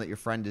maybe someone that your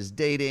friend is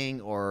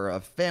dating, or a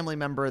family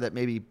member that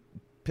maybe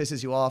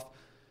pisses you off,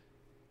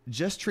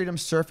 just treat them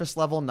surface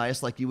level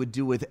nice like you would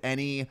do with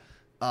any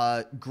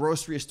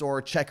grocery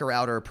store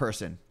checker-outer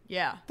person.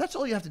 Yeah. That's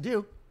all you have to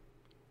do.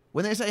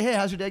 When they say, hey,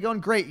 how's your day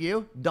going? Great,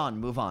 you? Done.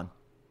 Move on.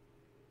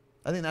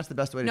 I think that's the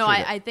best way to treat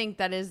it. I think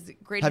that is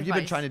great Have advice.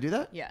 you been trying to do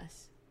that?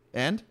 Yes.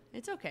 And?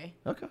 It's okay.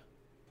 Okay.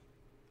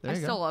 I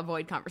still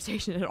avoid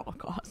conversation at all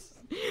costs.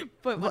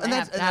 But when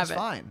that's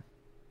fine.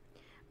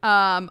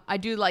 I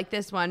do like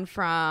this one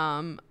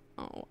from...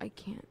 Oh, I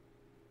can't.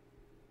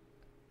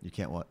 You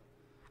can't what?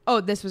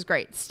 Oh, this was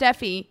great.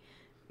 Steffi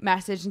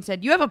messaged and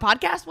said, you have a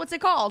podcast? What's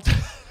it called?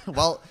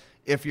 Well...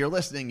 If you're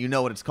listening, you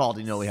know what it's called.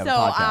 You know we have a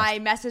podcast. So I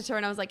messaged her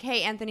and I was like,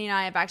 hey, Anthony and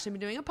I have actually been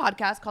doing a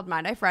podcast called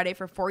My Day Friday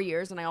for 4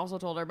 years. And I also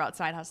told her about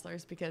Side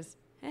Hustlers because,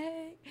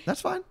 hey.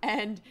 That's fine.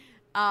 And,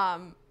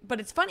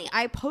 but it's funny.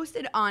 I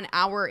posted on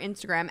our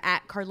Instagram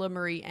at Carla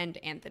Marie and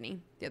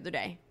Anthony the other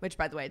day, which,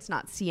 by the way, it's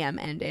not CM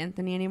and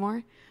Anthony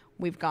anymore.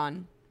 We've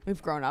grown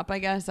up, I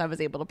guess. I was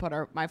able to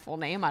put my full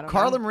name. I don't know.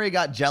 Carla Marie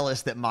got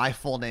jealous that my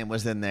full name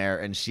was in there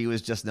and she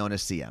was just known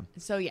as CM.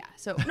 So, yeah.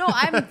 So, no,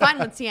 I'm fine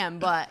with CM,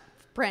 but...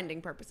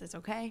 branding purposes,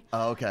 okay?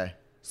 Oh, okay.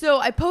 So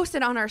I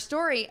posted on our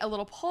story a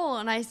little poll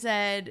and I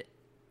said,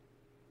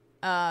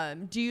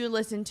 do you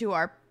listen to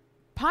our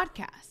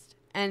podcast?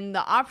 And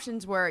the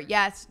options were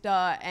yes,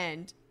 duh,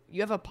 and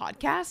you have a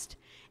podcast?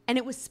 And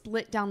it was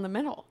split down the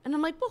middle. And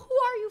I'm like, well, who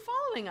are you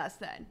following us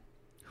then?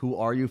 Who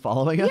are you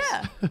following us?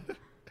 Yeah.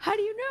 How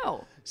do you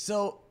know?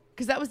 So...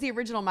 because that was the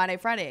original My Day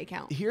Friday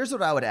account. Here's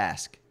what I would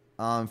ask.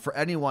 For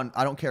anyone,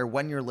 I don't care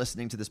when you're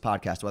listening to this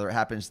podcast, whether it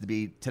happens to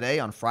be today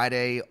on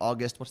Friday,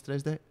 August, what's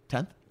today's date?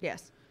 10th?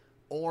 Yes.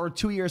 Or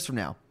 2 years from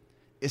now,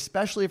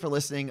 especially if you're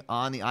listening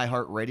on the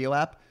iHeartRadio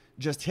app,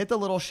 just hit the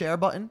little share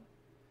button.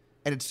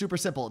 And it's super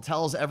simple. It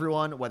tells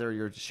everyone, whether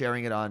you're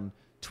sharing it on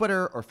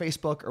Twitter or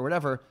Facebook or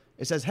whatever,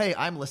 it says, hey,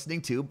 I'm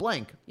listening to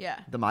blank. Yeah.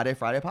 The My Day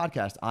Friday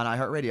podcast on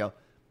iHeartRadio.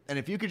 And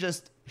if you could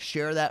just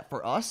share that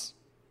for us,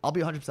 I'll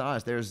be 100%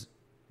 honest. There's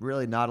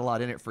really not a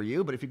lot in it for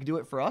you, but if you could do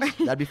it for us,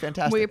 that'd be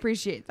fantastic. We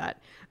appreciate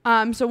that.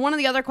 So one of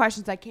the other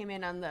questions that came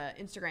in on the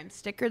Instagram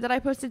sticker that I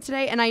posted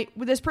today, and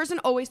this person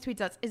always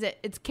tweets us,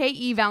 it's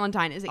K.E.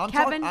 Valentine. Is it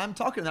Kevin? I'm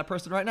talking to that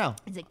person right now.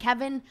 Is it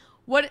Kevin?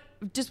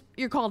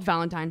 You're called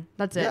Valentine.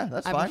 That's it. Yeah,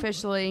 that's fine. I've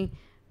officially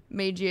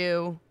made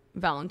you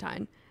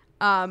Valentine.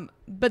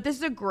 But this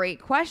is a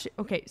great question.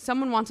 Okay,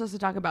 someone wants us to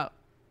talk about,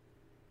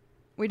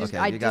 this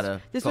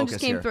one just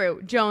came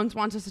through. Jones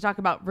wants us to talk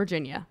about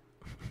Virginia.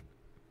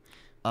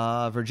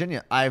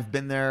 Virginia. I've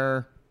been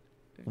there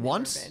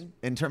once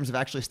in terms of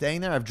actually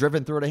staying there. I've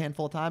driven through it a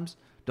handful of times.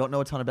 Don't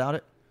know a ton about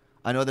it.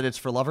 I know that it's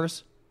for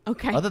lovers.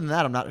 Okay. Other than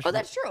that, I'm not sure. Oh,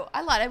 that's true.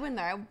 I lied. I went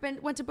there.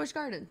 Went to Busch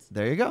Gardens.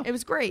 There you go. It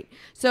was great.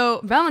 So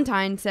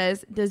Valentine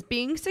says, does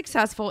being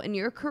successful in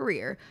your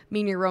career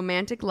mean your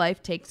romantic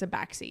life takes a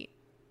backseat?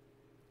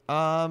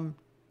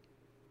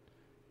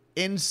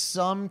 In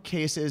some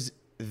cases,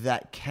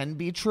 that can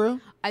be true.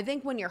 I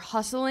think when you're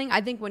hustling,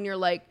 when you're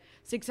like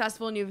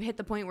successful and you've hit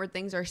the point where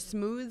things are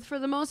smooth for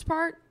the most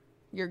part,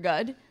 you're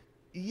good.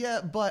 Yeah,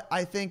 but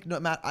I think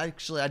I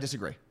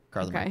disagree,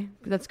 Carla. Okay,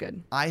 that's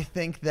good. I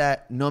think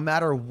that no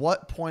matter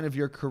what point of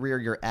your career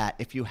you're at,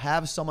 if you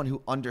have someone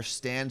who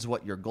understands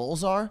what your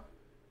goals are,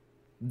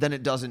 then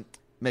it doesn't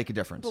make a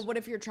difference. But what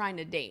if you're trying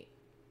to date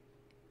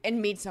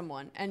and meet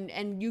someone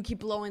and you keep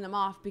blowing them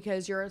off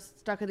because you're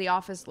stuck at the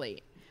office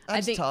late?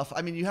 That's tough.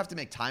 I mean, you have to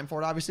make time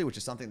for it, obviously, which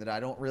is something that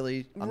I'm not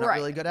really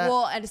good at.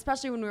 Well, and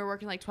especially when we were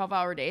working like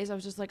 12-hour days, I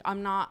was just like,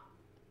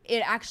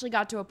 it actually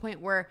got to a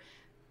point where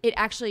it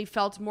actually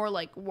felt more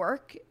like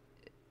work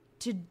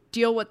to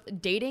deal with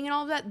dating and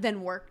all of that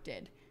than work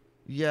did.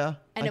 Yeah.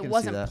 And it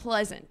wasn't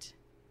pleasant.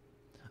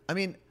 I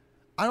mean,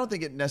 I don't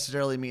think it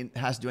necessarily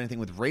has to do anything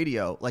with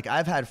radio. Like,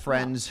 I've had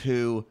friends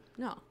who...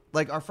 No.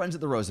 Like, our friends at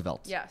the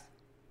Roosevelts. Yes.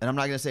 And I'm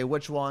not going to say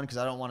which one because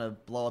I don't want to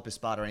blow up his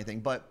spot or anything,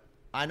 but...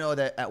 I know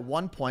that at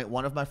one point,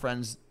 one of my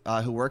friends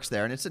who works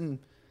there, and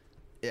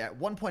at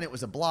one point it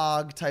was a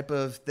blog type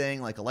of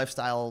thing, like a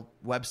lifestyle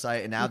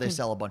website, and now they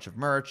sell a bunch of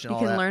merch and all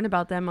that. You can learn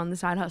about them on the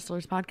Side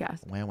Hustlers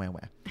podcast.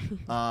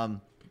 Wah.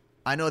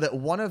 I know that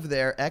one of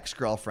their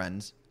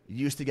ex-girlfriends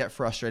used to get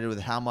frustrated with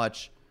how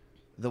much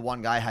the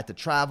one guy had to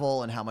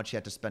travel and how much he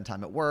had to spend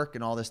time at work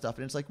and all this stuff.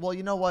 And it's like, well,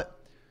 you know what?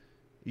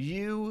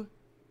 You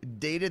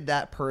dated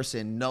that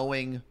person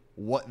knowing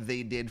what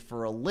they did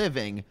for a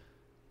living,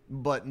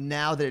 but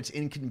now that it's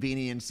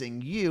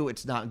inconveniencing you,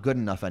 it's not good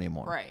enough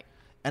anymore. Right.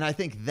 And I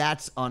think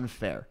that's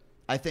unfair.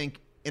 I think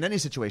in any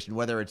situation,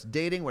 whether it's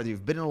dating, whether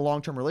you've been in a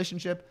long-term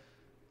relationship,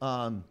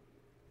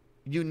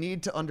 you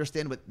need to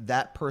understand what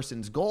that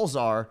person's goals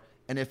are.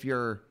 And if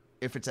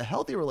it's a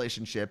healthy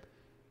relationship,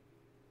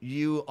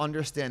 you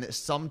understand that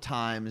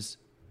sometimes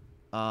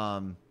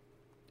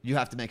you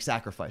have to make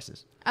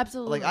sacrifices.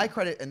 Absolutely. Like I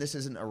credit, and this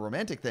isn't a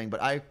romantic thing,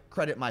 but I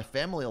credit my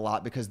family a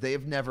lot because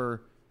they've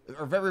never...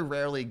 or very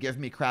rarely give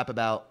me crap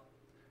about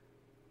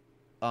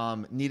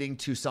needing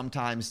to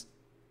sometimes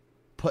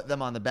put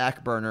them on the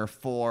back burner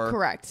for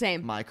Correct.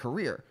 Same. my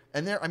career.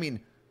 And there, I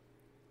mean,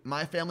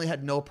 my family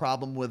had no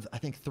problem with, I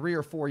think 3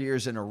 or 4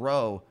 years in a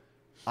row,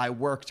 I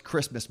worked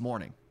Christmas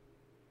morning.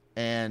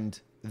 And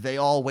they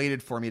all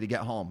waited for me to get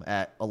home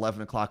at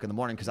 11 o'clock in the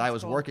morning because I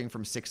was working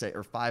from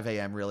 5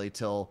 a.m. really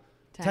till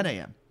 10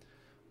 a.m.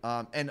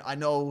 And I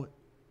know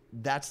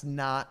that's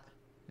not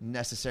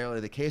necessarily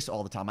the case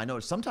all the time. I know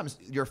sometimes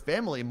your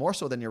family, more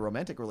so than your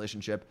romantic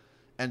relationship,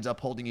 ends up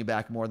holding you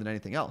back more than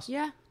anything else.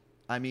 Yeah.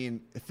 I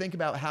mean, think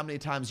about how many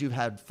times you've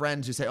had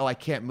friends who say, oh, I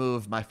can't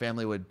move. My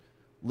family would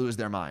lose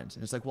their minds.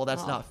 And it's like, well,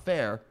 that's not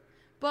fair.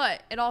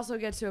 But it also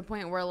gets to a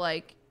point where,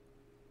 like,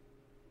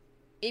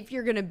 if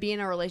you're going to be in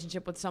a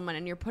relationship with someone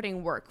and you're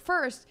putting work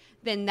first,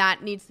 then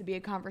that needs to be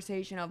a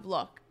conversation of,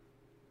 look,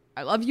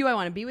 I love you. I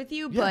want to be with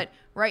you. Yeah. But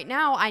right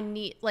now I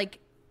need, like,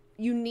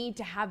 you need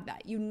to have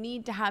that. You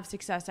need to have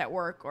success at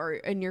work or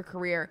in your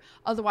career.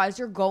 Otherwise,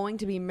 you're going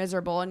to be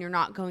miserable and you're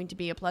not going to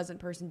be a pleasant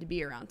person to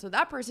be around. So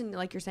that person,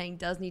 like you're saying,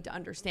 does need to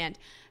understand.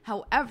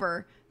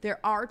 However, there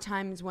are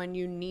times when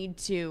you need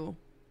to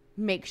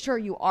make sure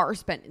you are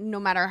spending, no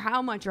matter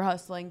how much you're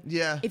hustling.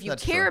 Yeah, if you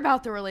that's care true.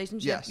 about the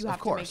relationship, Yes, you of have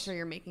to make course. sure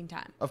you're making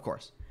time. Of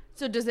course.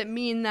 So does it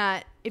mean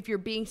that if you're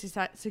being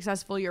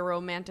successful, your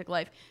romantic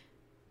life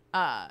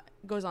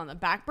goes on the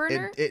back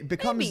burner? It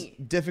becomes Maybe.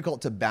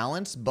 difficult to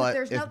balance, but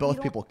there's if you both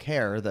don't- people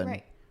care, then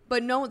Right.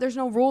 But no, there's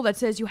no rule that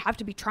says you have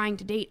to be trying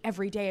to date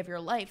every day of your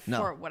life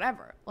No. or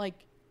whatever. Like,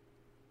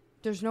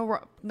 there's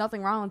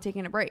nothing wrong with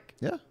taking a break.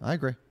 yeah, I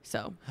agree.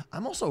 So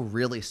I'm also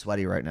really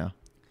sweaty right now.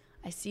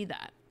 I see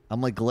that. I'm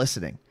like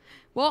glistening.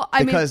 Well, I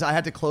mean, Because I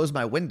had to close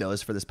my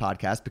windows for this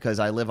podcast because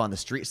I live on the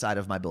street side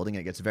of my building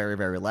and it gets very,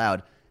 very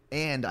loud.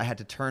 And I had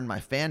to turn my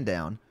fan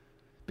down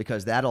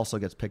because that also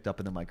gets picked up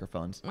in the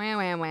microphones. wah,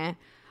 wah, wah.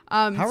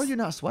 How are you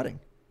not sweating?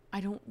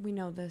 We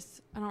know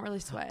this. I don't really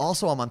sweat.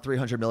 Also, I'm on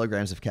 300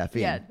 milligrams of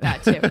caffeine. Yeah,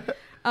 that too.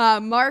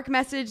 Mark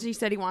messaged. He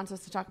said he wants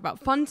us to talk about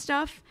fun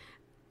stuff.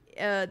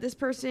 This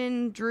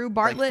person, Drew Like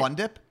Bartlett, Fun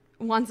Dip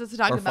wants us to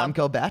talk or about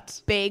Funko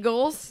Bats.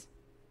 bagels.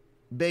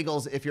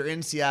 Bagels, if you're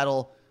in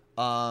Seattle,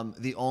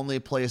 the only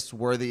place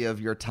worthy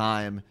of your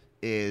time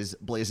is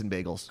Blazing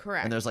Bagels.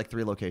 Correct. And there's like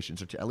 3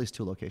 locations, or at least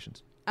 2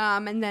 locations.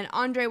 And then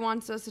Andre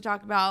wants us to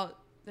talk about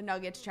the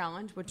Nuggets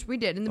challenge, which we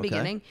did in the Okay.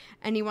 beginning.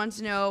 And he wants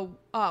to know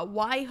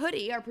why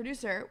Hoodie, our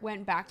producer,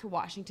 went back to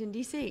Washington,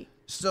 D.C.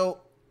 So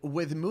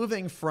with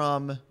moving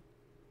from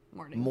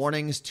Mornings.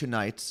 mornings to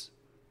nights,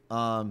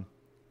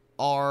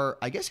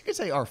 I guess you could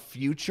say our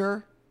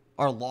future,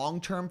 our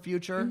long-term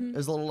future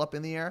is a little up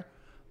in the air.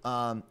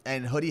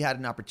 And Hoodie had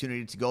an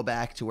opportunity to go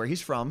back to where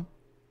he's from,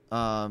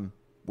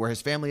 where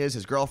his family is,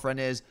 his girlfriend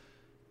is,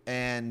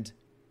 and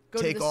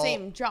Go to the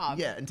same job.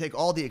 Yeah, and take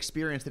all the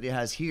experience that he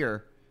has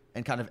here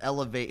and kind of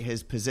elevate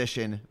his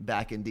position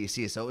back in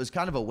DC. So it was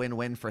kind of a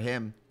win-win for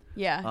him.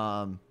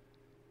 Yeah.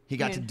 He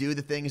got Yeah. to do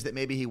the things that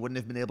maybe he wouldn't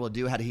have been able to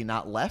do had he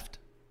not left.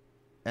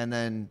 And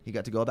then he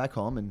got to go back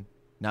home, and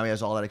now he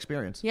has all that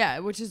experience. Yeah,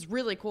 which is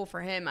really cool for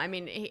him. I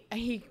mean,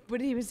 he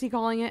was he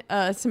calling it?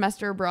 A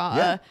semester abroad,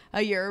 Yeah.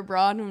 a year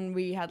abroad when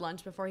we had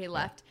lunch before he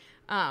left.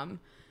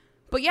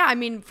 But yeah, I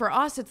mean, for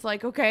us, it's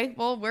like, okay,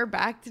 well, we're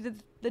back to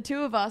the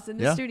two of us in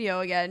the Yeah. studio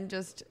again,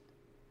 just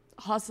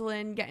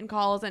hustling, getting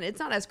calls. And it's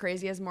not as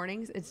crazy as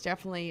mornings. It's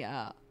definitely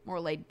more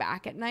laid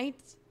back at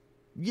nights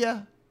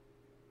Yeah,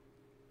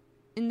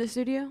 in the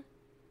studio,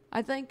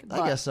 I think.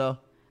 I guess so.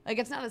 Like,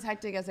 it's not as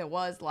hectic as it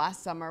was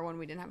last summer when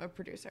we didn't have a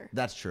producer.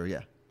 That's true, yeah.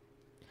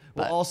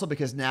 Well, But- also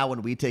because now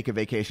when we take a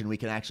vacation, we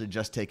can actually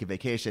just take a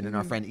vacation, and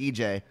our friend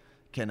EJ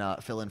can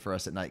fill in for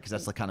us at night because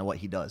that's like kind of what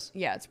he does.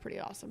 Yeah, it's pretty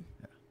awesome.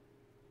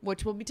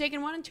 Which we'll be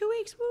taking one in 2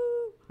 weeks. Woo!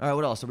 All right,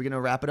 what else? Are we going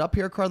to wrap it up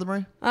here, Carla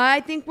Marie? I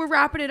think we're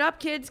wrapping it up,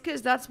 kids,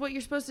 because that's what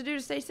you're supposed to do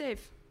to stay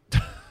safe.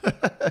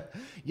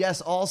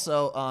 Yes,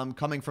 also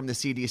coming from the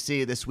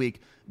CDC this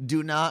week,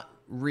 do not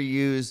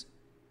reuse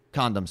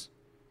condoms.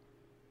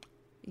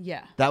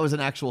 Yeah. That was an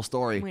actual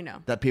story. We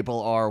know. That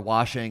people are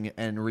washing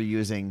and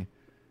reusing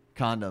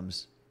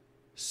condoms.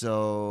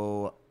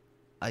 So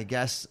I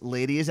guess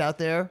ladies out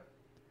there,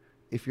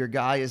 if your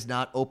guy is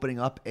not opening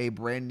up a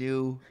brand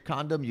new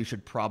condom, you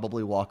should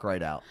probably walk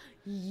right out.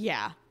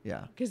 Yeah.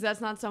 Yeah. Because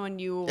that's not someone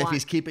you If want.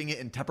 he's keeping it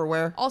in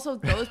Tupperware. Also,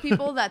 those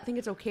people that think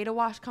it's okay to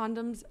wash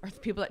condoms are the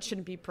people that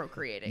shouldn't be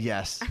procreating.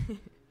 Yes.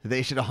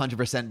 They should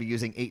 100% be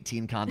using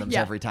 18 condoms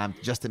Yeah. every time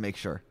just to make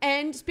sure.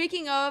 And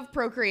speaking of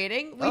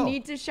procreating, we Oh.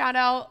 need to shout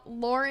out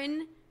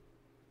Lauren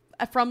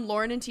from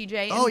Lauren and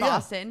TJ in Oh, yeah.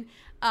 Boston.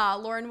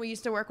 Lauren, we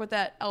used to work with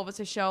at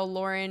Elvis's show.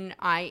 Lauren,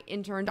 I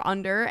interned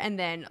under and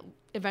then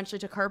eventually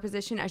took her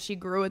position as she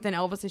grew within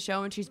Elvis's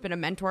show, and she's been a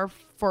mentor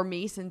for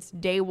me since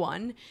day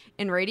one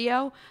in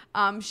radio.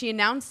 She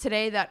announced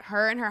today that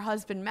her and her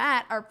husband,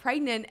 Matt, are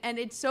pregnant, and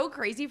it's so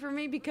crazy for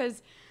me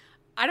because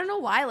I don't know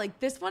why. Like,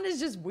 this one is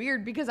just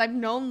weird because I've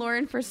known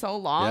Lauren for so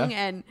long,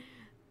 Yeah. and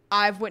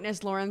I've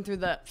witnessed Lauren through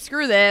the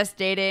screw this,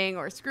 dating,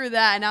 or screw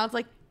that, and now it's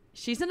like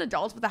she's an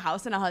adult with a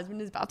house and a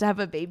husband is about to have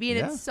a baby, and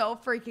Yeah. it's so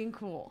freaking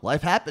cool.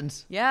 Life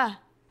happens. Yeah.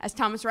 As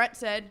Thomas Rhett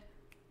said,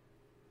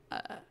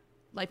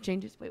 Life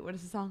Changes. Wait, what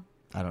is the song?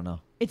 I don't know.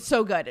 It's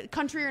so good.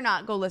 Country or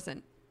not, go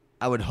listen.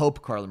 I would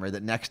hope, Carla Marie,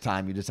 that next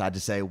time you decide to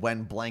say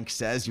when blank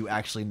says, you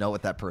actually know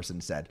what that person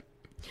said.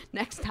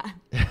 Next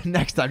time.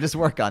 Next time, just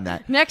work on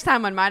that. Next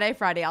time on My Day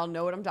Friday, I'll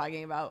know what I'm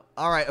talking about.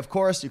 All right, of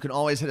course, you can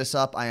always hit us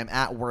up. I am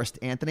at Worst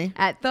Anthony.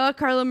 At the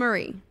Carla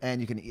Marie. And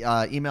you can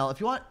email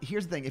if you want.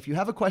 Here's the thing. If you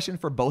have a question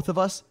for both of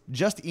us,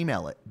 just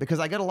email it. Because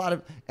I get a lot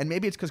of, and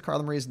maybe it's because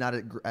Carla Marie is not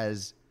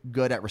as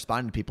good at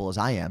responding to people as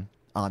I am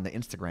on the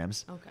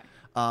Instagrams. Okay.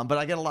 But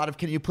I get a lot of,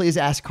 can you please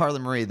ask Carla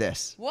Marie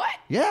this? What?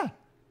 Yeah.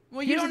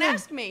 Well, you Here's don't the thing.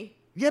 ask me.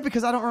 Yeah,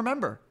 because I don't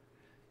remember.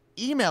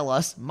 Email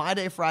us,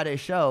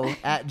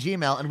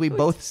 mydayfridayshow@gmail, and we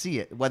both see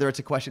it, whether it's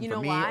a question for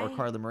me or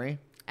Carla Marie.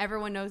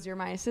 Everyone knows you're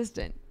my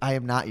assistant. I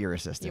am not your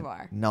assistant. You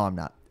are. No, I'm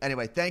not.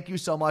 Anyway, thank you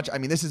so much. I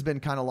mean, this has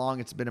been kind of long.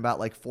 It's been about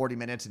like 40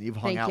 minutes, and you've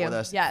hung out with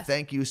us. Yes.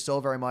 Thank you so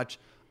very much.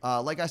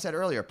 Like I said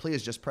earlier,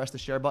 please just press the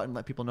share button.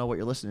 Let people know what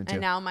you're listening to.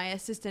 And now my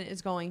assistant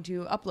is going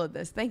to upload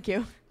this. Thank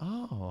you.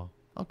 Oh,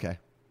 okay.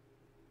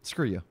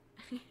 Screw you.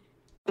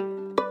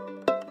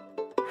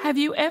 Have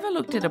you ever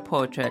looked at a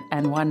portrait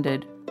and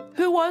wondered,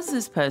 who was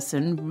this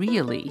person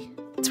really?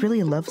 It's really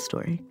a love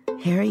story.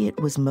 Harriet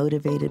was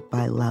motivated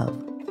by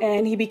love.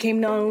 And he became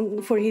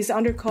known for his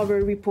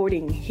undercover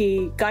reporting.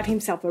 He got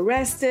himself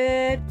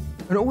arrested.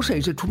 And also,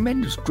 he's a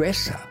tremendous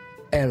dresser.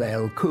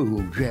 LL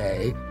Cool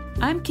J.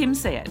 I'm Kim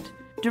Sayed,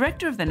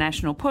 Director of the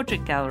National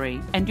Portrait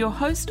Gallery and your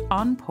host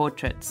on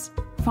Portraits.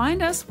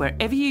 Find us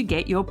wherever you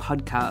get your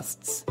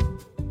podcasts.